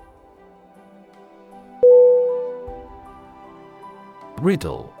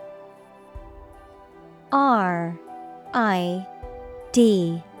 Riddle. R-I-D-D-L-E.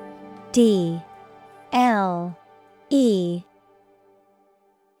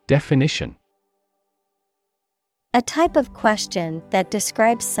 Definition: A type of question that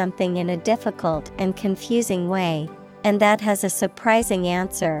describes something in a difficult and confusing way, and that has a surprising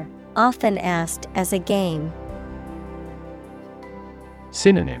answer, often asked as a game.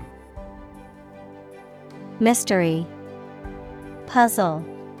 Synonym: Mystery, puzzle,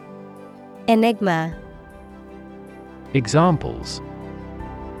 enigma. Examples: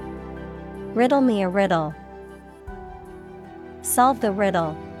 Riddle me a riddle. Solve the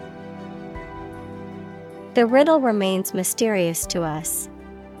riddle. The riddle remains mysterious to us.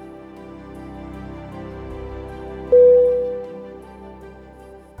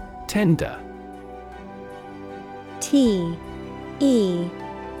 Tender. T-E-N-D-E-R.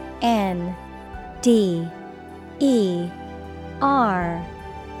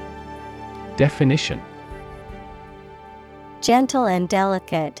 Definition: Gentle and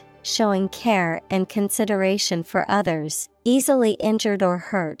delicate, showing care and consideration for others, easily injured or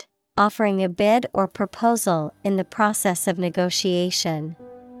hurt, offering a bid or proposal in the process of negotiation.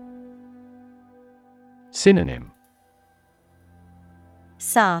 Synonym: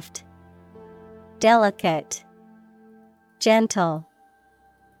 Soft, delicate, gentle.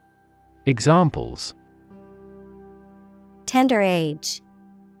 Examples: Tender age,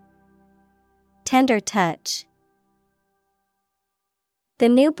 tender touch. The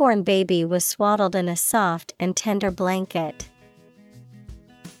newborn baby was swaddled in a soft and tender blanket.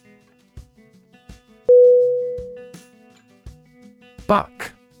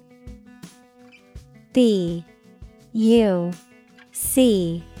 Buck. B-U-C-K.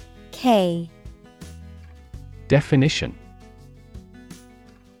 Definition: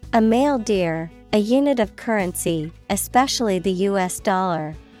 A male deer, a unit of currency, especially the US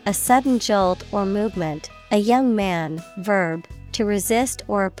dollar, a sudden jolt or movement, a young man, verb, to resist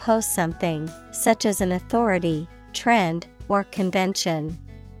or oppose something, such as an authority, trend, or convention.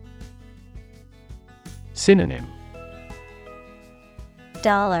 Synonym: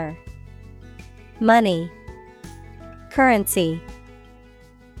 Dollar, money, currency.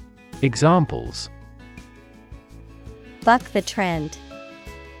 Examples: Buck the trend.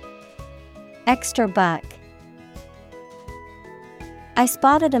 Extra buck. I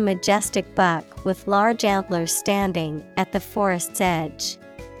spotted a majestic buck with large antlers standing at the forest's edge.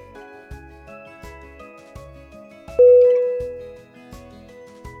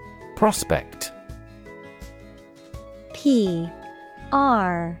 Prospect.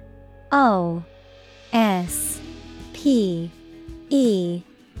 Prospect.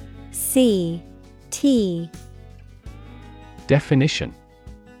 Definition.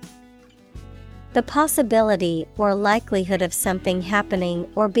 The possibility or likelihood of something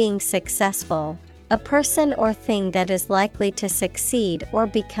happening or being successful, a person or thing that is likely to succeed or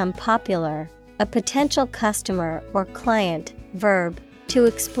become popular, a potential customer or client. Verb, to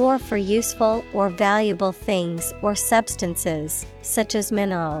explore for useful or valuable things or substances, such as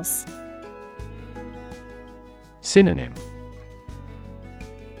minerals. Synonym.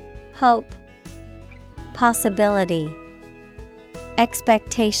 Hope, possibility,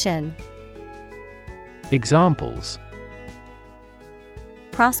 expectation. Examples.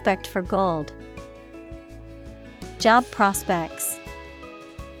 Prospect for gold. Job prospects.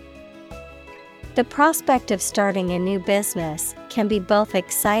 The prospect of starting a new business can be both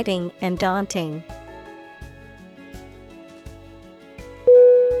exciting and daunting.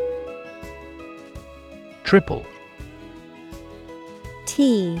 Triple.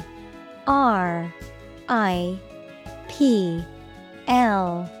 Triple.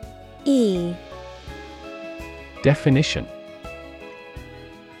 Definition.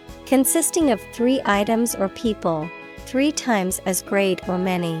 Consisting of 3 items or people, 3 times as great or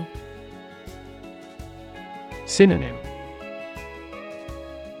many. Synonym.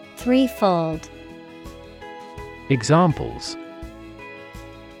 Threefold. Examples.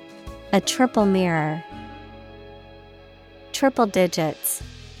 A triple mirror. Triple digits.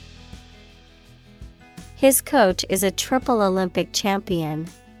 His coach is a triple Olympic champion.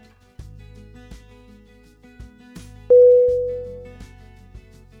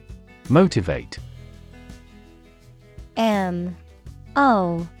 Motivate. M-O-T-I-V-A-T-E.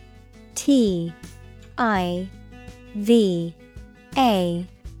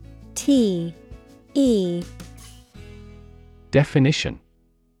 Definition.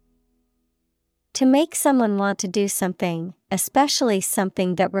 To make someone want to do something, especially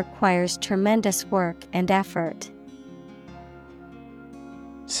something that requires tremendous work and effort.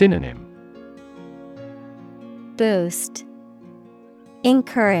 Synonym. Boost,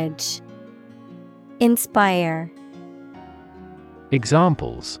 encourage, inspire.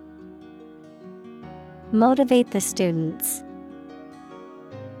 Examples. Motivate the students.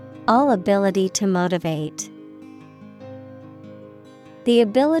 All ability to motivate. The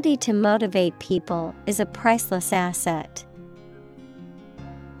ability to motivate people is a priceless asset.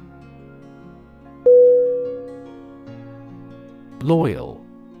 Loyal.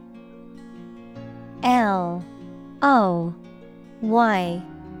 L-O-Y-A-L.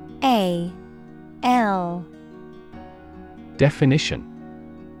 Definition.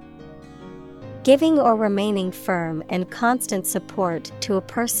 Giving or remaining firm and constant support to a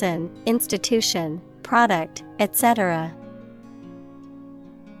person, institution, product, etc.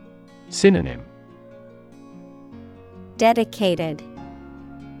 Synonym. Dedicated,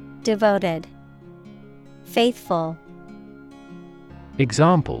 devoted, faithful.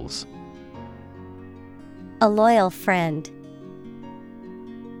 Examples. A loyal friend.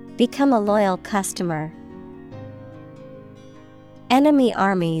 Become a loyal customer. Enemy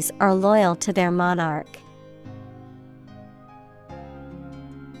armies are loyal to their monarch.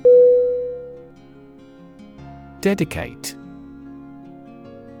 Dedicate.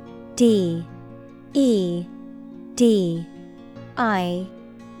 D-E-D-I-C-A-T-E.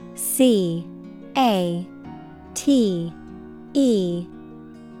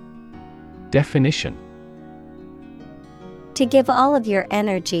 Definition. To give all of your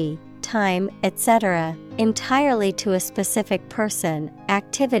energy, time, etc., entirely to a specific person,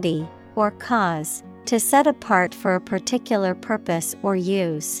 activity, or cause, to set apart for a particular purpose or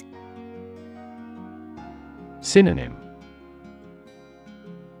use. Synonym.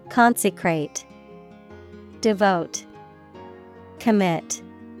 Consecrate, devote, commit.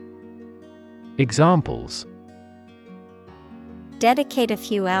 Examples. Dedicate a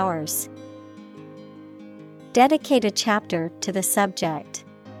few hours. Dedicate a chapter to the subject.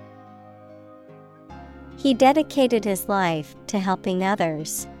 He dedicated his life to helping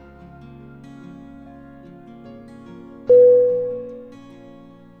others.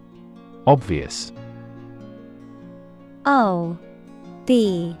 Obvious. O-B-V-I-O-U-S.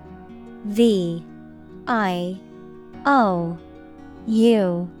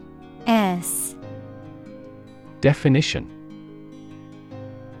 Definition.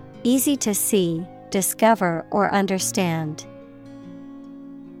 Easy to see, discover, or understand.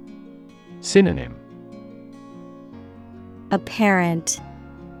 Synonym. Apparent,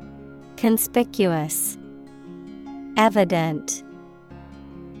 conspicuous, evident.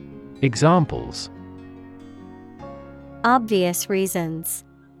 Examples: obvious reasons.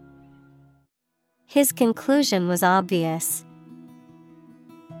 His conclusion was obvious.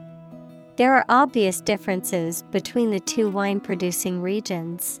 There are obvious differences between the two wine-producing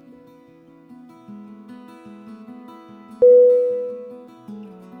regions.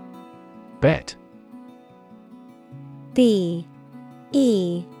 Bet. B-E-T.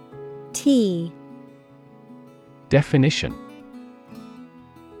 Definition: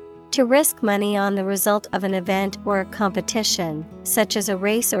 to risk money on the result of an event or a competition, such as a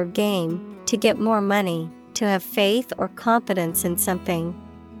race or game, to get more money, to have faith or confidence in something.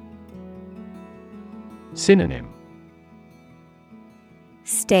 Synonym: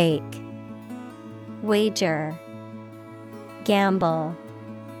 Stake, wager, gamble.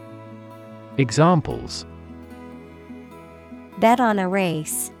 Examples: bet on a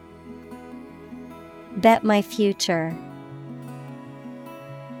race. Bet my future.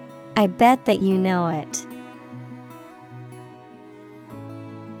 I bet that you know it.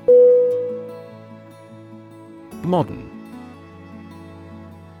 Modern.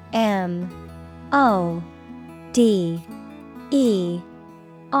 M-O-D-E-R-N.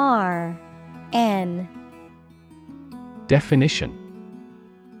 Definition: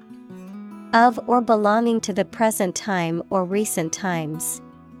 of or belonging to the present time or recent times.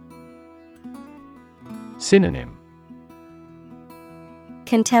 Synonym: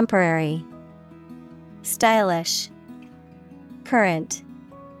 contemporary, stylish, current.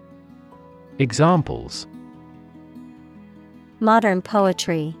 Examples: modern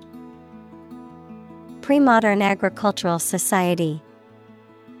poetry. Pre-modern agricultural society.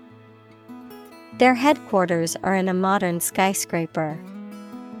 Their headquarters are in a modern skyscraper.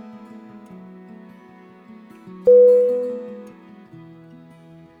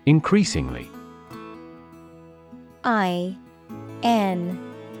 Increasingly.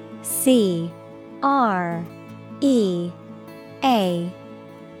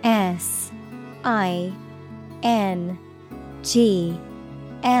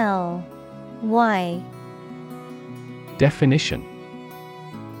 Definition: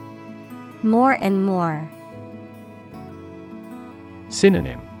 more and more.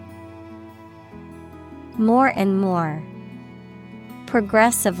 Synonym: more and more.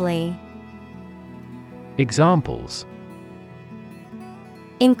 Progressively. Examples: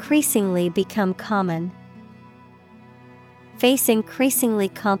 increasingly become common. Face increasingly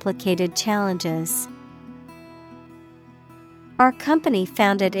complicated challenges. Our company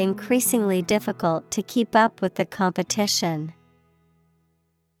found it increasingly difficult to keep up with the competition.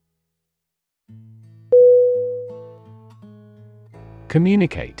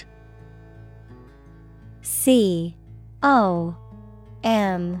 Communicate. C-O-M-M-U-N-I-C-A-T-E.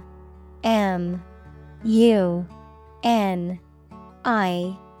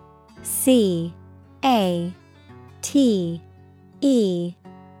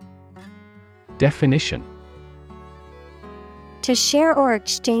 Definition: to share or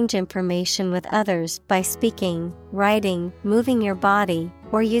exchange information with others by speaking, writing, moving your body,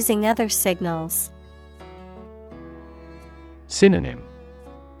 or using other signals. Synonym: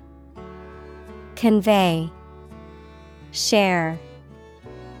 convey, share,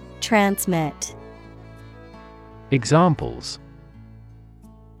 transmit. Examples: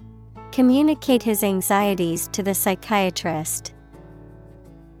 communicate his anxieties to the psychiatrist.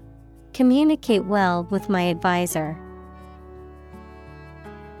 Communicate well with my advisor.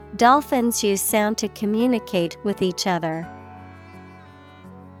 Dolphins use sound to communicate with each other.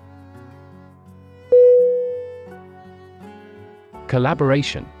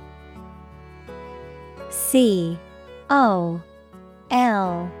 Collaboration.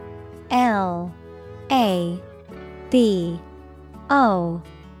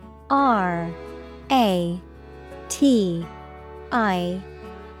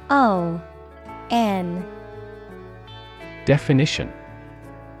 Definition: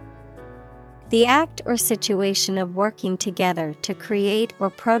 the act or situation of working together to create or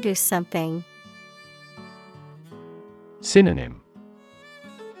produce something. Synonym: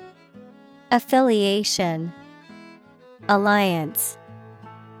 affiliation, alliance,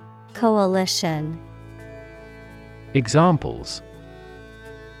 coalition. Examples: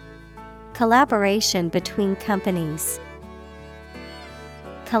 collaboration between companies.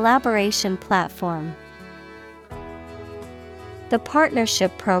 Collaboration platform. The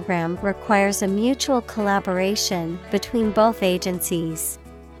partnership program requires a mutual collaboration between both agencies.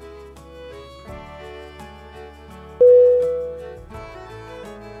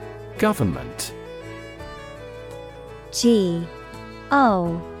 Government. G-O-V-E-R-N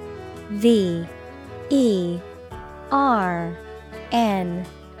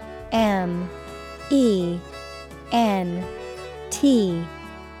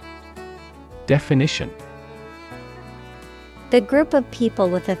Definition: the group of people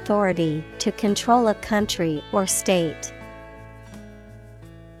with authority to control a country or state.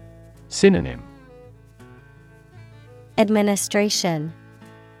 Synonym: Administration,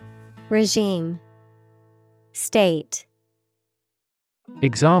 regime, state.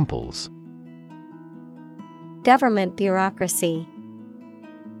 Examples: Government bureaucracy,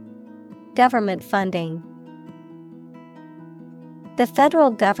 government funding. The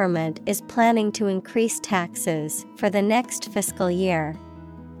federal government is planning to increase taxes for the next fiscal year.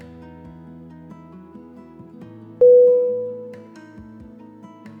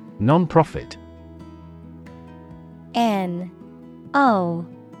 Non-profit. Nonprofit.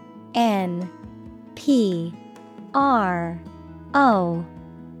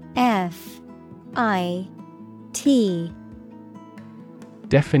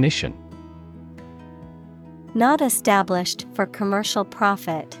 Definition: Not established for commercial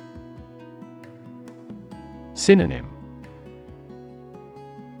profit. Synonym: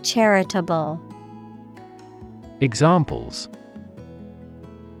 Charitable. Examples: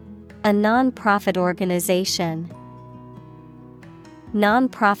 A non-profit organization,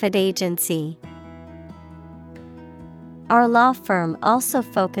 non-profit agency. Our law firm also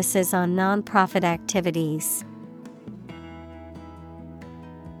focuses on non-profit activities.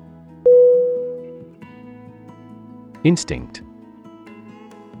 Instinct.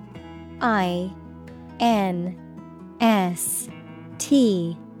 INSTINCT.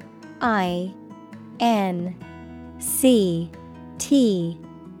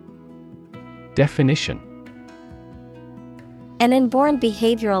 Definition: An inborn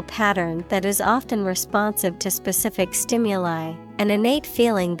behavioral pattern that is often responsive to specific stimuli, an innate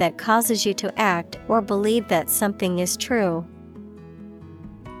feeling that causes you to act or believe that something is true.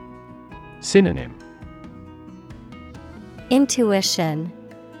 Synonym: Intuition,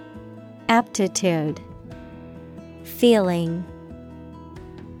 aptitude, feeling.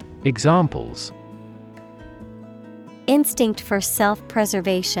 Examples: Instinct for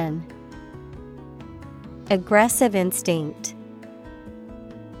self-preservation, aggressive instinct.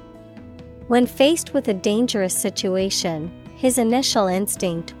 When faced with a dangerous situation, his initial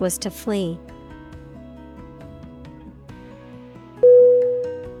instinct was to flee.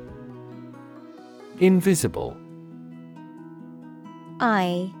 Invisible.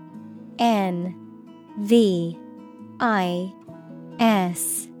 INVISIBLE.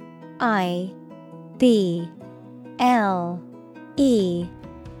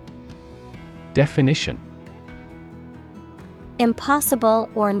 Definition: Impossible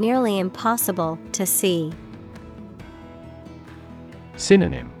or nearly impossible to see.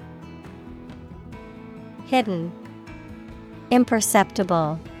 Synonym: Hidden,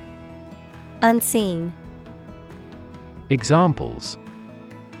 imperceptible, unseen. Examples: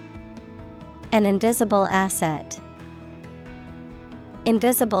 An invisible asset,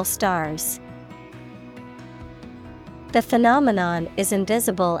 invisible stars. The phenomenon is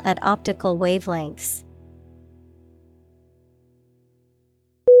invisible at optical wavelengths.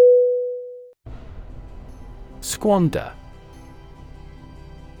 Squander.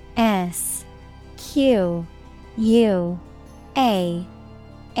 SQUANDER.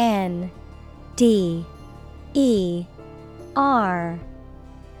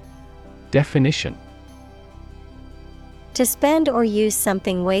 Definition: To spend or use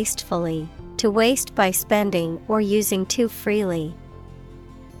something wastefully, to waste by spending or using too freely.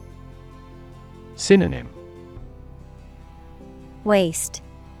 Synonym: Waste,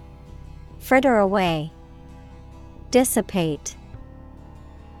 fritter away, dissipate.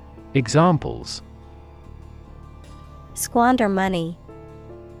 Examples: Squander money,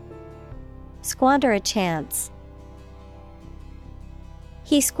 squander a chance.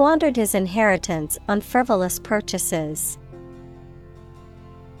 He squandered his inheritance on frivolous purchases.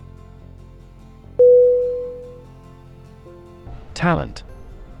 Talent.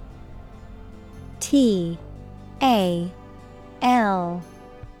 TALENT.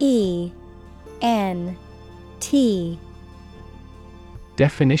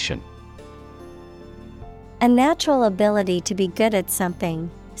 Definition: A natural ability to be good at something,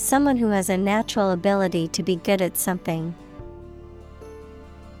 someone who has a natural ability to be good at something.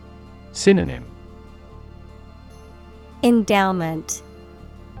 Synonym: Endowment,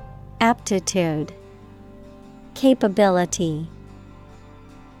 aptitude, capability.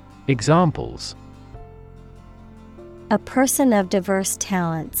 Examples: A person of diverse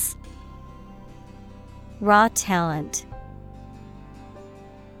talents. Raw talent.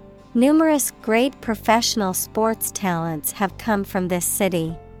 Numerous great professional sports talents have come from this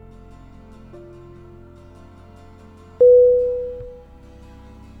city.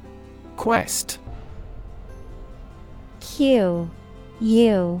 Quest.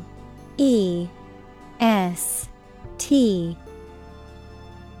 Quest.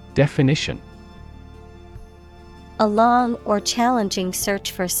 Definition: A long or challenging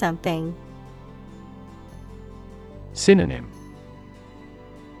search for something. Synonym: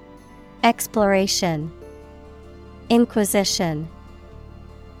 Exploration, inquisition,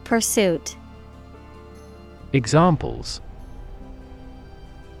 pursuit. Examples: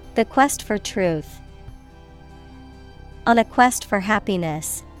 The quest for truth. On a quest for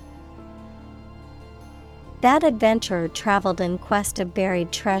happiness. That adventurer traveled in quest of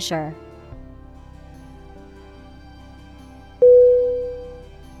buried treasure.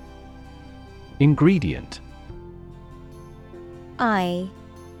 Ingredient: Ingredient.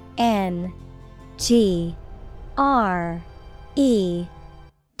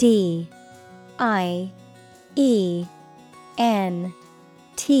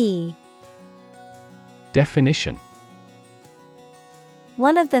 Definition: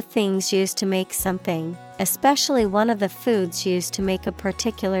 One of the things used to make something, especially one of the foods used to make a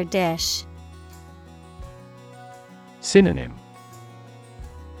particular dish. Synonym: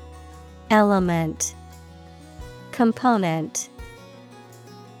 Element, component.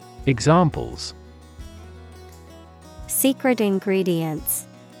 Examples: Secret ingredients.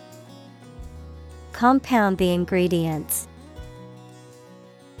 Compound the ingredients.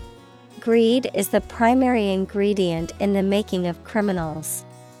 Greed is the primary ingredient in the making of criminals.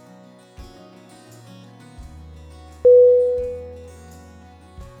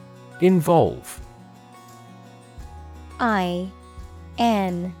 Involve.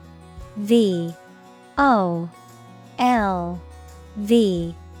 INVOLVE.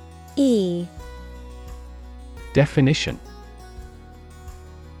 Definition: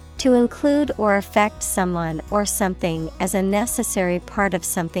 To include or affect someone or something as a necessary part of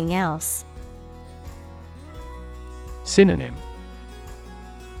something else. Synonym: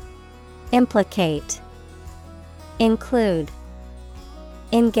 Implicate, include,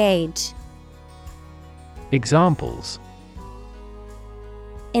 engage. Examples: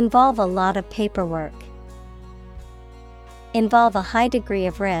 Involve a lot of paperwork. Involve a high degree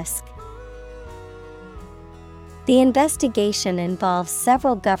of risk. The investigation involves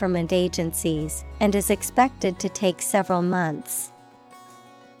several government agencies and is expected to take several months.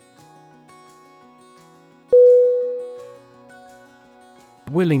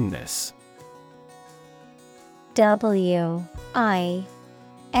 Willingness. WILLINGNESS.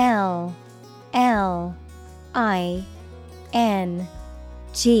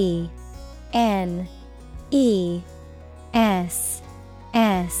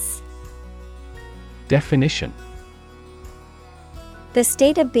 Definition: The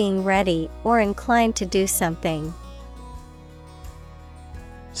state of being ready or inclined to do something.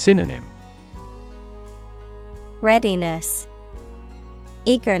 Synonym: Readiness,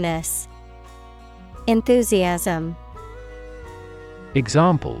 eagerness, enthusiasm.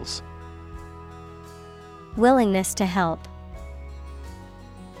 Examples: Willingness to help.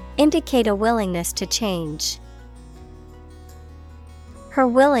 Indicate a willingness to change. Her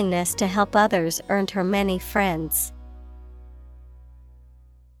willingness to help others earned her many friends.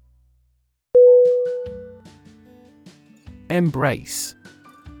 Embrace.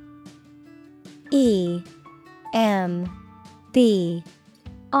 EMBRACE.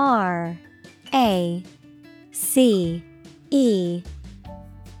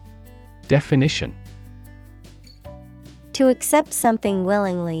 Definition: To accept something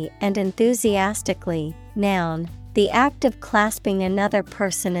willingly and enthusiastically. Noun, the act of clasping another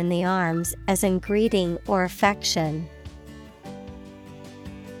person in the arms as in greeting or affection.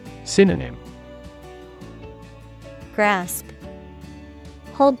 Synonym: Grasp,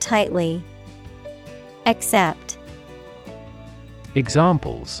 hold tightly, accept.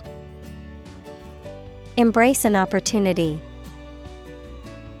 Examples: Embrace an opportunity.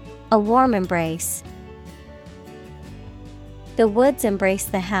 A warm embrace. The woods embrace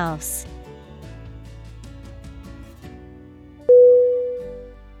the house.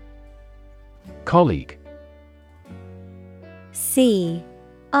 Colleague.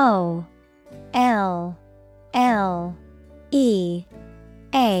 COLLEAGUE.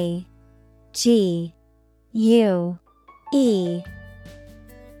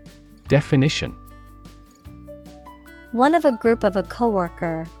 Definition: One of a group of a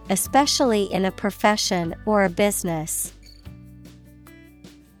coworker, especially in a profession or a business.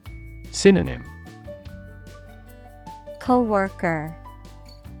 Synonym: Coworker,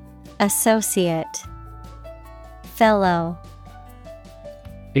 associate, fellow.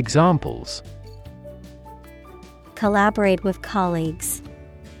 Examples: Collaborate with colleagues.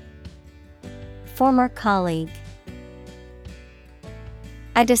 former colleague.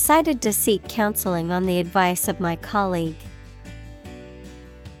 I decided to seek counseling on the advice of my colleague.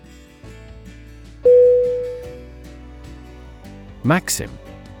 Maxim.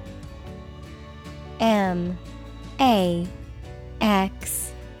 M-A-X-I-M.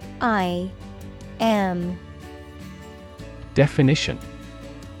 Definition: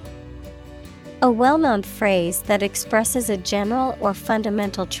 a well-known phrase that expresses a general or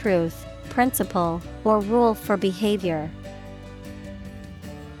fundamental truth, principle, or rule for behavior.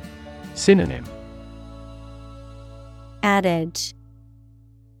 Synonym: adage,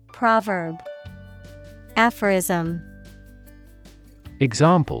 proverb, aphorism.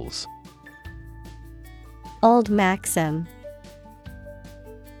 Examples: old maxim,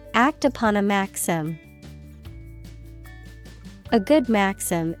 act upon a maxim. A good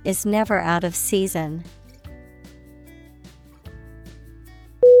maxim is never out of season.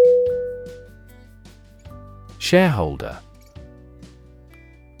 Shareholder.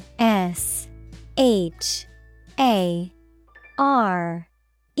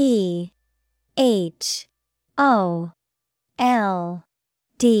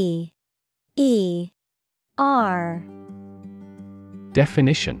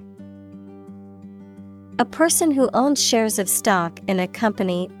 Definition: a person who owns shares of stock in a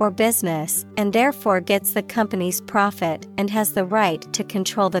company or business and therefore gets the company's profit and has the right to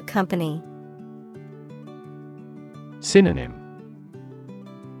control the company. Synonym: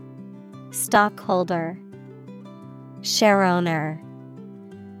 stockholder, shareowner,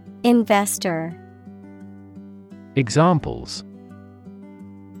 investor. Examples: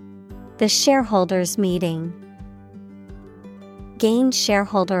 the shareholders meeting, gain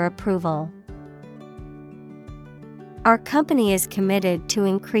shareholder approval. Our company is committed to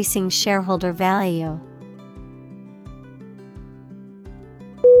increasing shareholder value.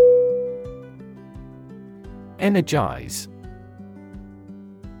 Energize.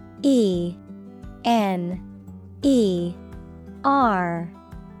 E-N-E-R-G-I-Z-E.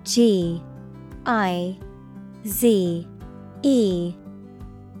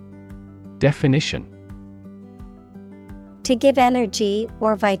 Definition: to give energy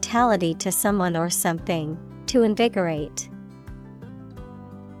or vitality to someone or something. To invigorate.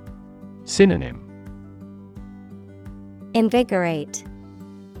 Synonym: invigorate,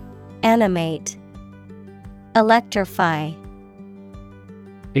 animate, electrify.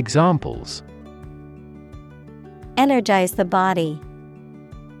 Examples: energize the body,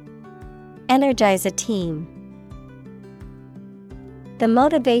 energize a team. The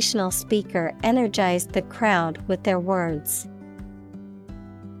motivational speaker energized the crowd with their words.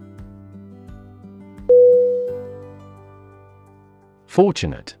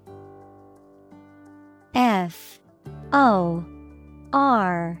 Fortunate. F-O-R-T-U-N-A-T-E.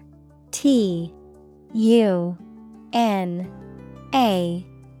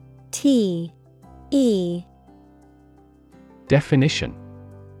 Definition: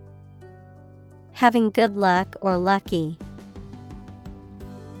 having good luck or lucky.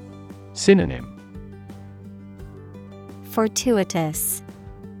 Synonym: fortuitous,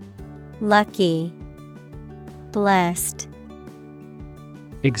 lucky, blessed.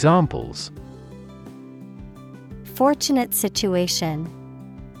 Examples: fortunate situation,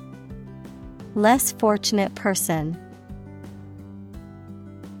 less fortunate person.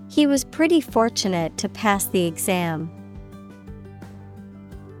 He was pretty fortunate to pass the exam.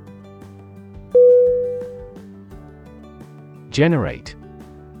 Generate.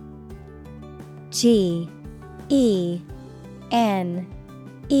 G-E-N-E-R-A-T-E.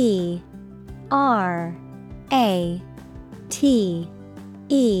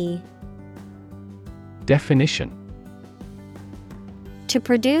 Definition: to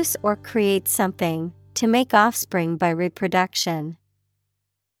produce or create something, to make offspring by reproduction.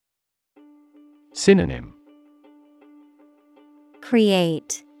 Synonym: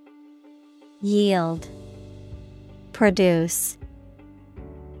 create, yield, produce.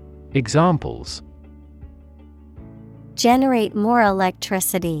 Examples: generate more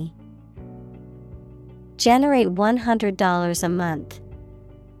electricity. Generate $100 a month.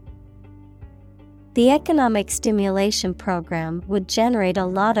 The economic stimulation program would generate a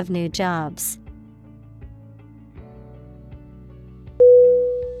lot of new jobs.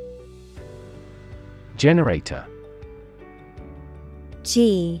 Generator.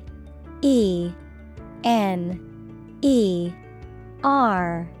 G E N E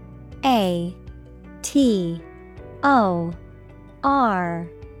R A T O R.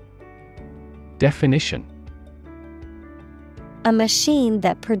 Definition: a machine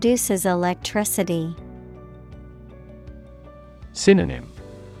that produces electricity. Synonym: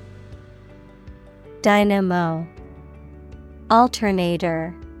 dynamo,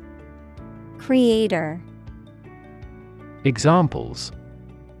 alternator, creator. Examples: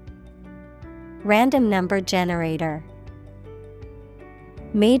 Random number generator,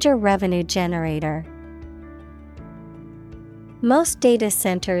 major revenue generator. Most data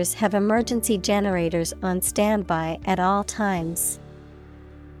centers have emergency generators on standby at all times.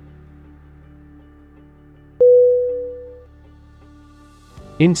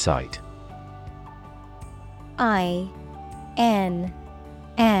 Insight. INSIGHT.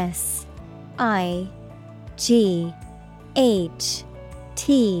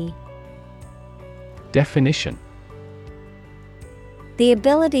 Definition: The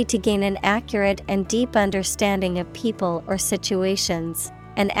ability to gain an accurate and deep understanding of people or situations,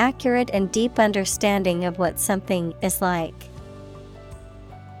 an accurate and deep understanding of what something is like.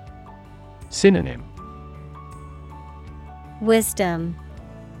 Synonym: Wisdom,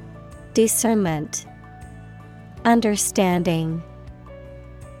 discernment, understanding.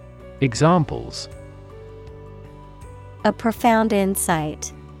 Examples: A profound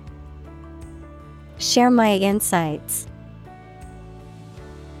insight. Share my insights.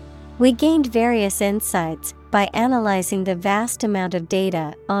 We gained various insights by analyzing the vast amount of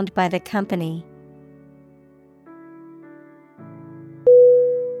data owned by the company.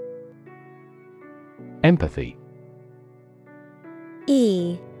 Empathy.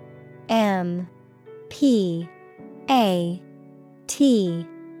 EMPATHY.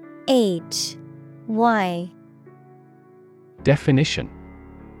 Definition: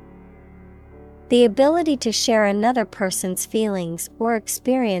 The ability to share another person's feelings or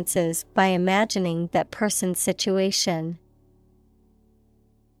experiences by imagining that person's situation.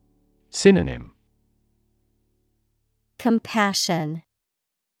 Synonym: Compassion,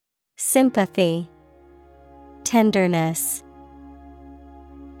 sympathy, tenderness.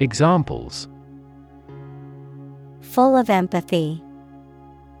 Examples: Full of empathy.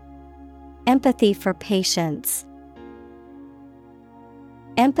 Empathy for patients.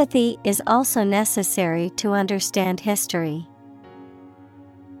 Empathy is also necessary to understand history.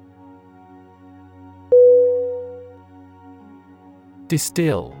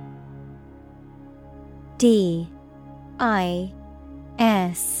 Distill. DISTILL.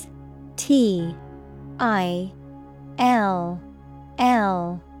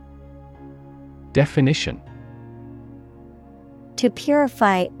 Definition: To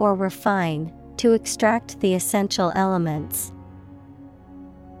purify or refine, to extract the essential elements.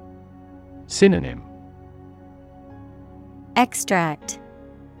 Synonym: Extract,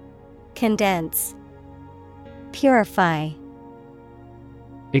 condense, purify.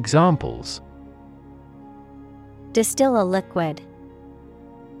 Examples: Distill a liquid.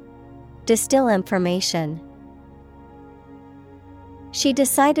 Distill information. She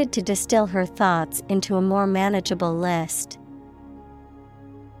decided to distill her thoughts into a more manageable list.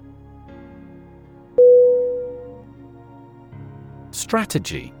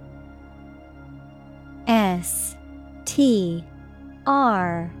 Strategy. STRATEGY.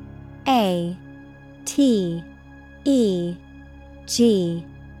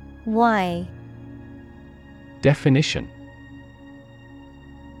 Definition: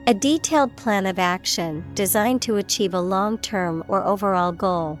 A detailed plan of action designed to achieve a long-term or overall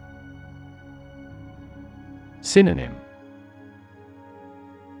goal. Synonym: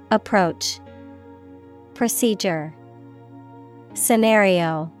 Approach, procedure,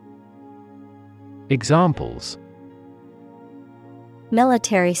 scenario. Examples: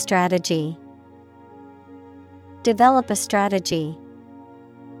 Military strategy. Develop a strategy.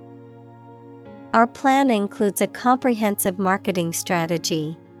 Our plan includes a comprehensive marketing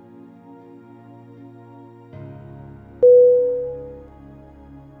strategy.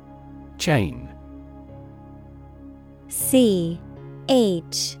 Chain.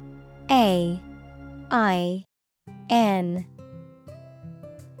 CHAIN.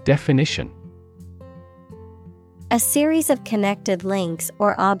 Definition: A series of connected links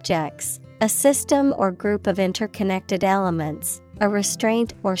or objects, a system or group of interconnected elements, a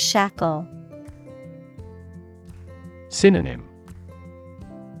restraint or shackle. Synonym: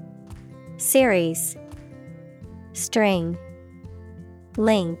 Series, string,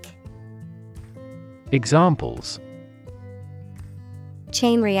 link. Examples: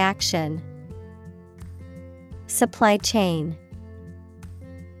 Chain reaction. Supply chain.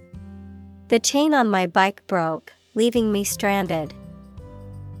 The chain on my bike broke, leaving me stranded.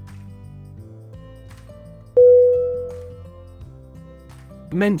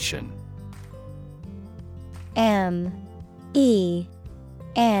 Mention. MENTION.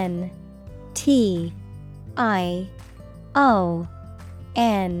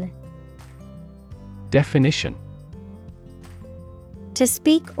 Definition: to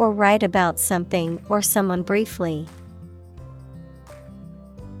speak or write about something or someone briefly.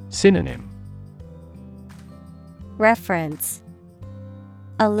 Synonym: Reference,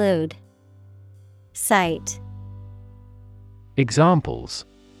 allude, cite. Examples: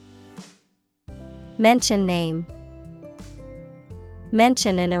 Mention name.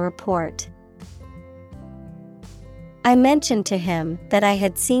 Mention in a report. I mentioned to him that I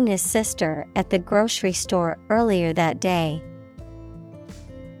had seen his sister at the grocery store earlier that day.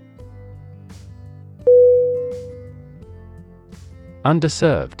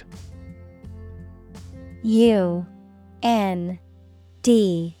 Underserved. UNDERSERVED.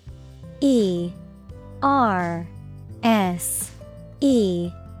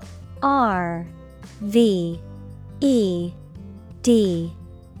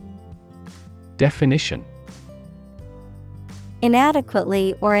 Definition: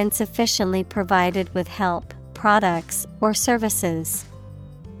 inadequately or insufficiently provided with help, products, or services.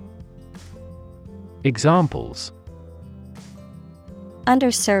 Examples: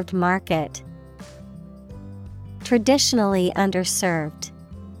 Underserved market. Traditionally underserved.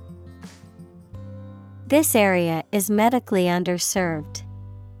 This area is medically underserved.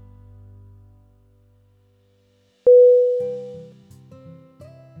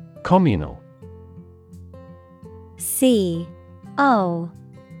 Communal. COMMUNAL.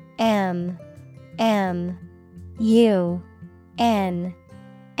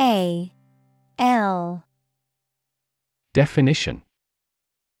 Definition: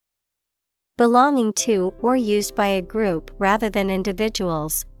 belonging to or used by a group rather than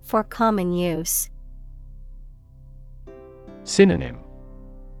individuals, for common use. Synonym: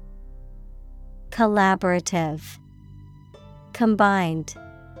 collaborative, combined,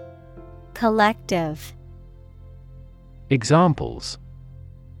 collective. Examples: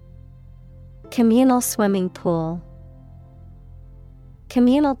 communal swimming pool.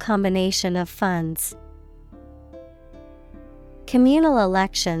 Communal combination of funds. Communal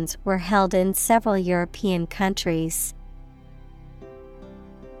elections were held in several European countries.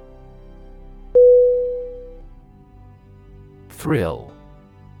 Thrill.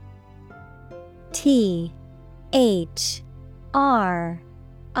 THRILL.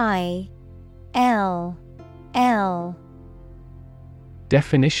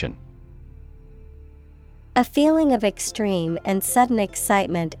 Definition: a feeling of extreme and sudden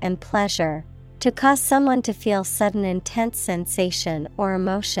excitement and pleasure, to cause someone to feel sudden intense sensation or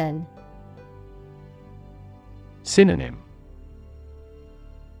emotion. Synonym: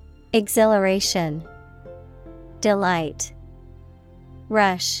 exhilaration, delight,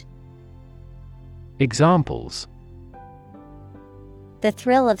 rush. Examples: the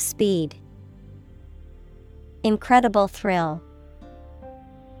thrill of speed. Incredible thrill.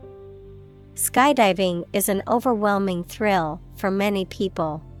 Skydiving is an overwhelming thrill for many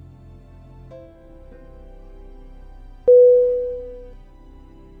people.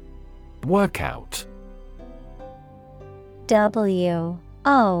 Workout.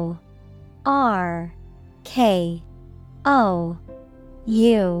 WORKOUT.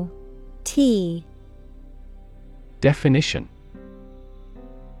 Definition: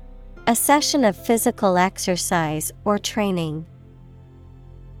 a session of physical exercise or training.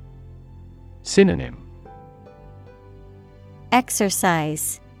 Synonym: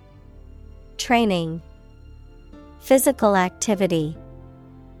 exercise, training, physical activity.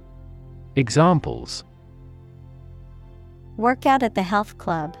 Examples: workout at the health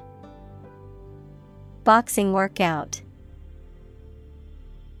club. Boxing workout.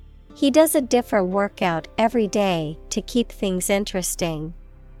 He does a different workout every day to keep things interesting.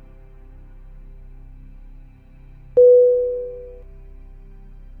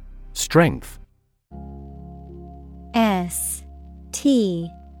 Strength. STRENGTH.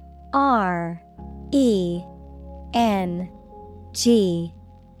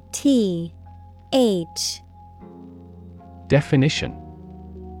 Definition: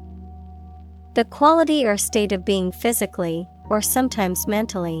 the quality or state of being physically, or sometimes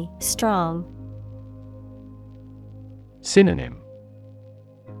mentally, strong. Synonym: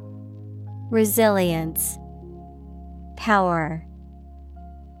 resilience, power,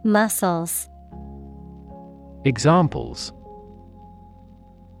 muscles. Examples: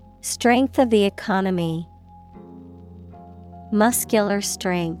 strength of the economy. Muscular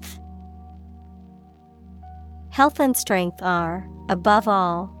strength. Health and strength are, above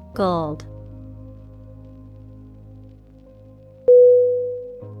all, gold.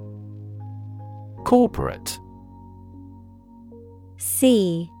 Corporate.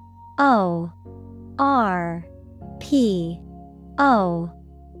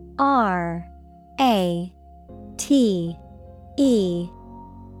 CORPORATE. A T E.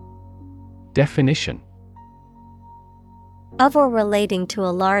 Definition: Of or relating to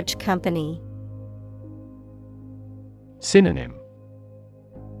a large company. Synonym: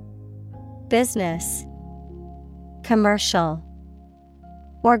 Business, commercial,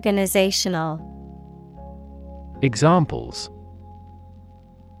 organizational. Examples: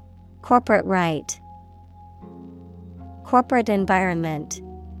 Corporate right, corporate environment.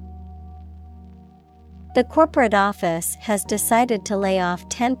 The corporate office has decided to lay off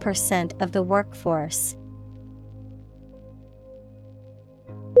 10% of the workforce.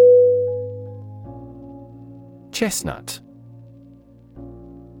 Chestnut.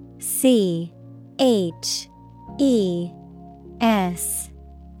 C H E S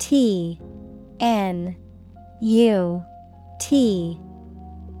T N U T.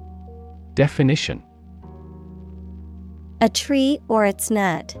 Definition: A tree or its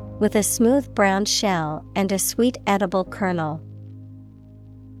nut, with a smooth brown shell and a sweet edible kernel.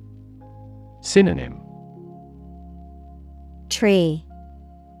 Synonym: Tree,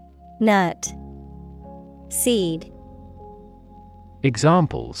 nut, seed.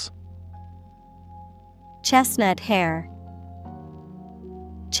 Examples: Chestnut hair,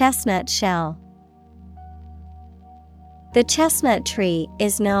 chestnut shell. The chestnut tree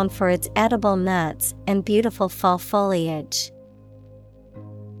is known for its edible nuts and beautiful fall foliage.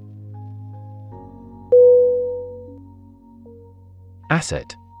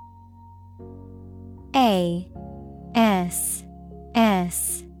 Asset. A S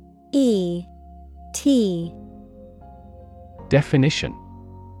S E T. Definition: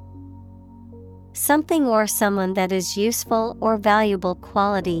 Something or someone that is useful or valuable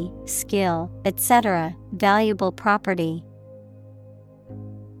quality, skill, etc., valuable property.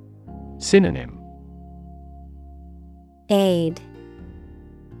 Synonym: Aid,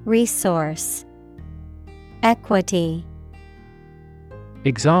 resource, equity.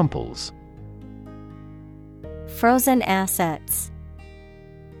 Examples: Frozen assets,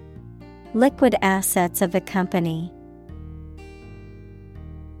 liquid assets of the company.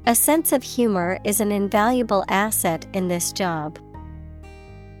 A sense of humor is an invaluable asset in this job.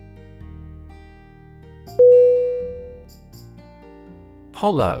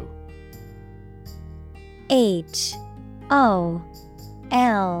 Hollow. H O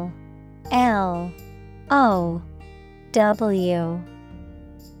L L O W.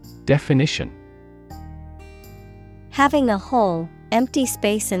 Definition: Having a hole, empty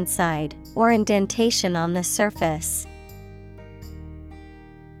space inside, or indentation on the surface.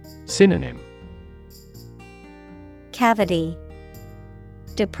 Synonym: Cavity,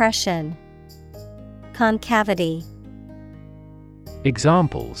 depression, concavity.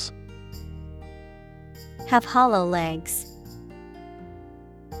 Examples: Have hollow legs.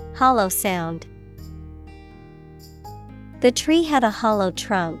 Hollow sound. The tree had a hollow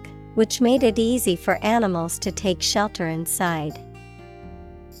trunk, which made it easy for animals to take shelter inside.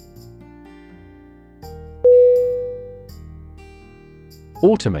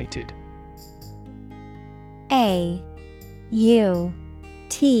 Automated. A U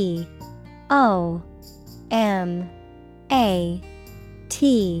T O M A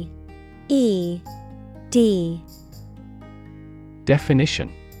T E D.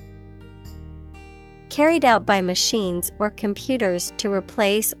 Definition: Carried out by machines or computers to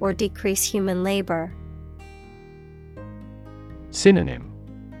replace or decrease human labor. Synonym: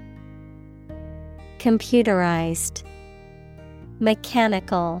 Computerized,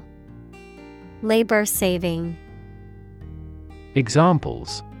 mechanical, labor saving.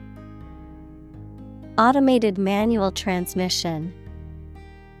 Examples: Automated manual transmission.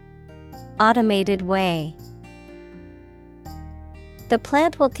 Automated way. The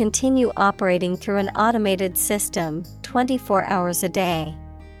plant will continue operating through an automated system 24 hours a day.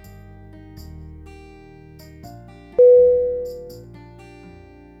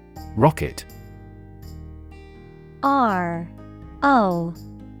 Rocket. R O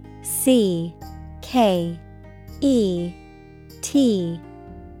C K E T.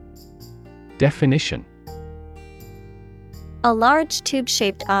 Definition: A large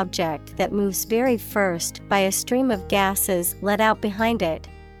tube-shaped object that moves very first by a stream of gases let out behind it,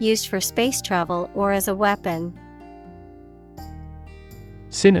 used for space travel or as a weapon.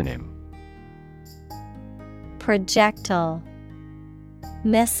 Synonym: Projectile,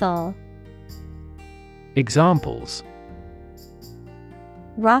 missile. Examples: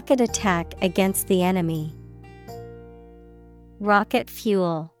 Rocket attack against the enemy. Rocket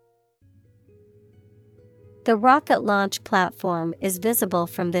fuel. The rocket launch platform is visible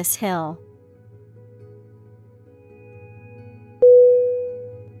from this hill.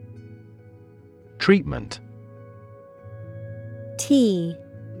 Treatment. Treatment.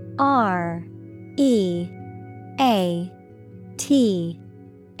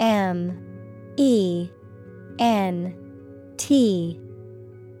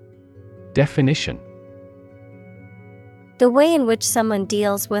 Definition. The way in which someone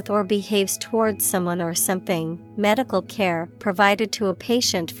deals with or behaves towards someone or something, medical care provided to a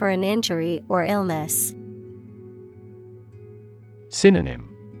patient for an injury or illness. Synonym.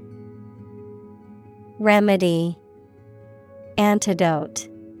 Remedy, antidote,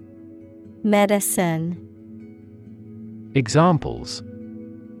 medicine. Examples.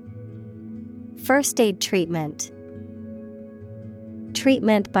 First aid treatment.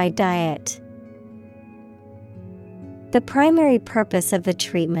 Treatment by diet. The primary purpose of the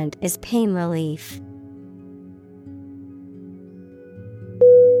treatment is pain relief.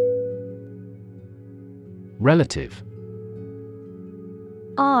 Relative.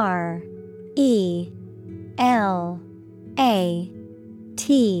 RELATIVE.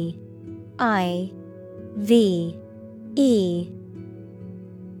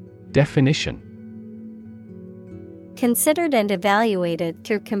 Definition. Considered and evaluated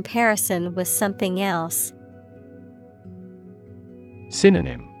through comparison with something else.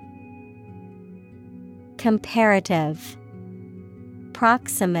 Synonym. Comparative,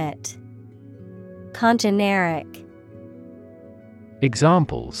 proximate, congeneric.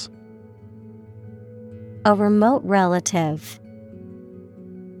 Examples. A remote relative.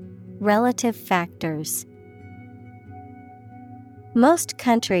 Relative factors. Most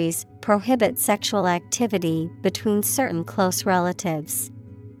countries prohibit sexual activity between certain close relatives.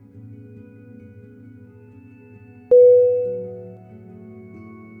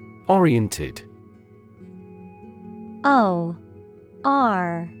 Oriented. ORIENTED.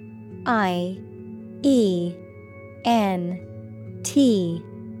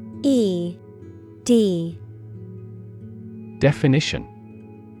 Definition.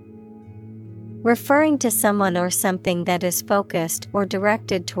 Referring to someone or something that is focused or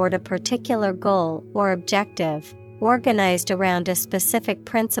directed toward a particular goal or objective, organized around a specific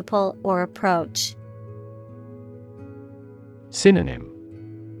principle or approach. Synonym.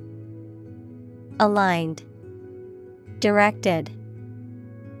 Aligned, directed,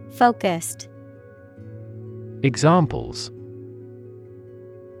 focused. Examples.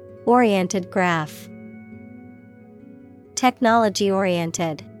 Oriented graph.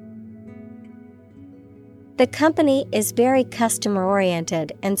 Technology-oriented. The company is very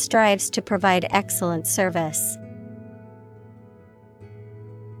customer-oriented and strives to provide excellent service.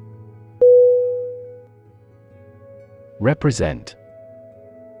 Represent.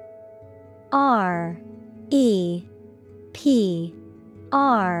 REPRESENT.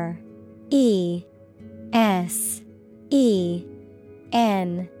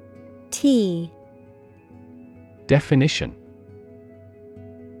 Definition.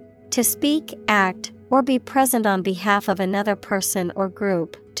 To speak, act, or be present on behalf of another person or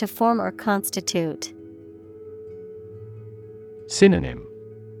group, to form or constitute. Synonym.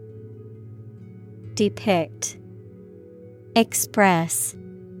 Depict, express,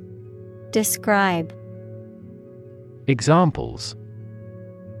 describe. Examples.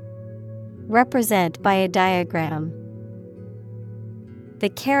 Represent by a diagram. The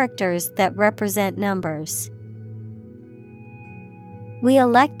characters that represent numbers. We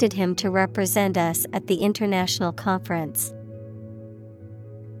elected him to represent us at the international conference.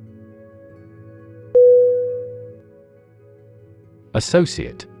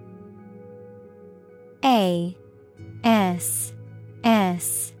 Associate. ASSOCIATE.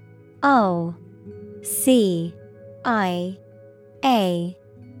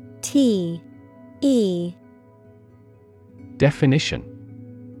 Definition.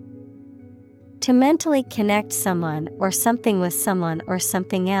 To mentally connect someone or something with someone or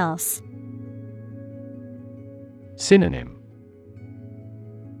something else. Synonym.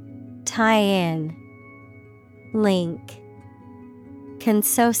 Tie in, link,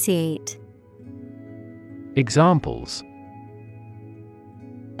 consociate. Examples.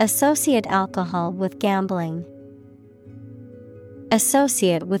 Associate alcohol with gambling.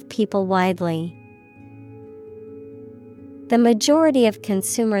 Associate with people widely. The majority of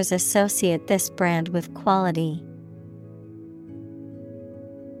consumers associate this brand with quality.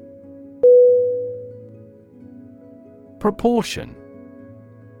 Proportion.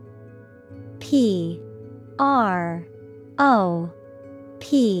 PROPORTION.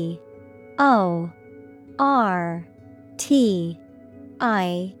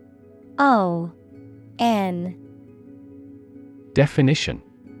 Definition.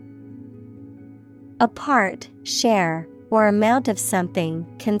 A part, share, or amount of something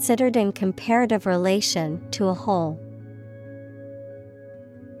considered in comparative relation to a whole.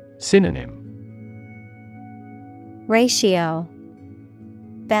 Synonym: Ratio,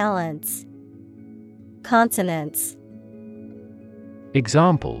 balance, consonance.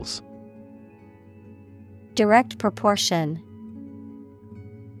 Examples: Direct proportion.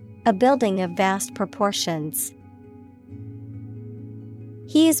 A building of vast proportions.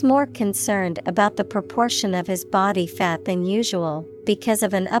 He is more concerned about the proportion of his body fat than usual because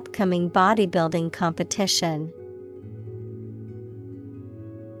of an upcoming bodybuilding competition.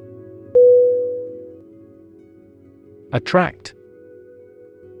 Attract.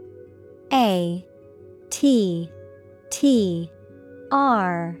 A T T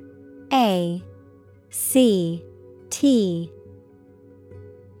R A C T.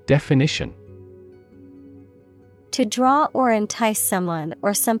 Definition: To draw or entice someone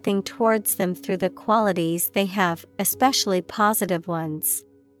or something towards them through the qualities they have, especially positive ones.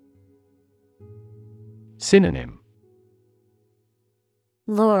 Synonym: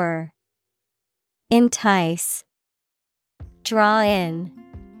 Lure, entice, draw in.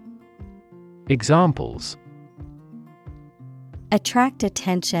 Examples: Attract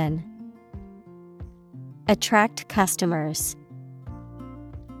attention. Attract customers.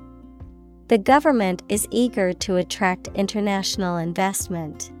 The government is eager to attract international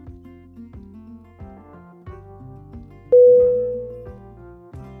investment.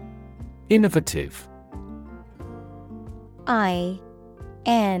 Innovative.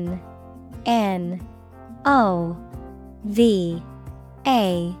 INNOVATIVE.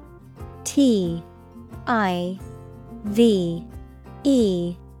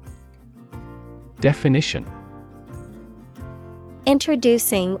 Definition: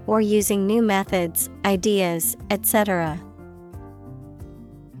 Introducing or using new methods, ideas, etc.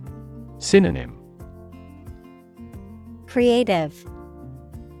 Synonym: Creative,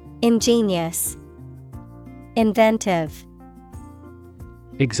 ingenious, inventive.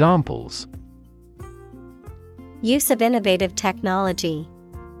 Examples: Use of innovative technology.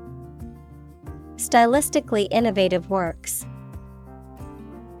 Stylistically innovative works.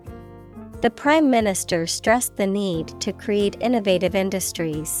 The Prime Minister stressed the need to create innovative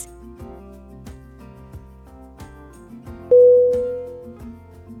industries.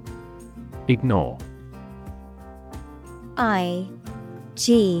 Ignore.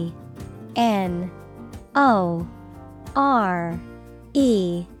 IGNORE.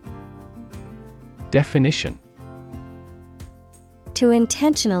 Definition: To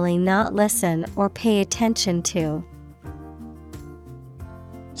intentionally not listen or pay attention to.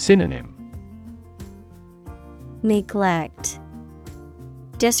 Synonym: Neglect,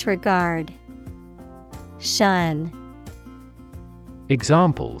 disregard, shun.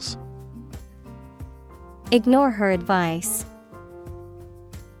 Examples: Ignore her advice.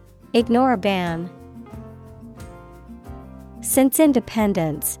 Ignore a ban. Since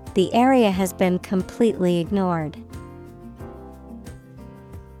independence, the area has been completely ignored.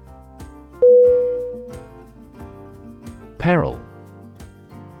 Peril.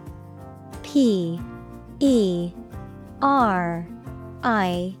 P-E-R-I-L.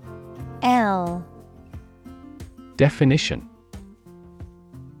 Definition: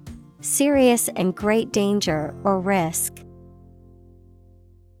 Serious and great danger or risk.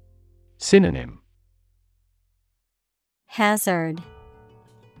 Synonym: Hazard,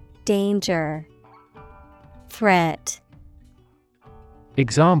 danger, threat.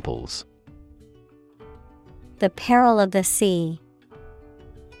 Examples: The peril of the sea.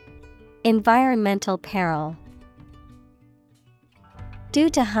 Environmental peril. Due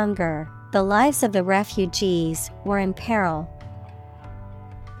to hunger, the lives of the refugees were in peril.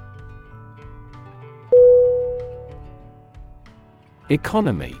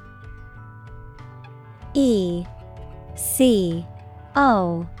 Economy. E-C-O-N-O-M-Y.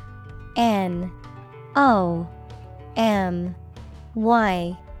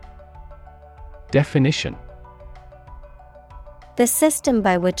 Definition: The system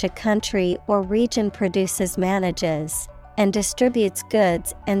by which a country or region produces, manages, and distributes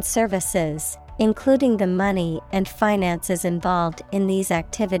goods and services, including the money and finances involved in these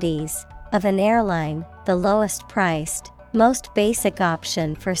activities, of an airline, the lowest priced, most basic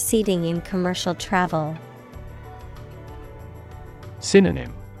option for seating in commercial travel.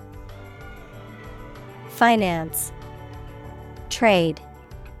 Synonym: Finance, trade,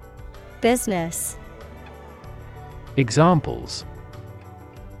 business. Examples: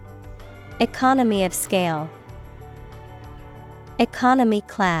 Economy of scale. Economy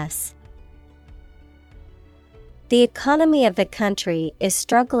class. The economy of the country is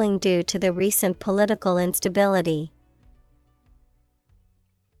struggling due to the recent political instability.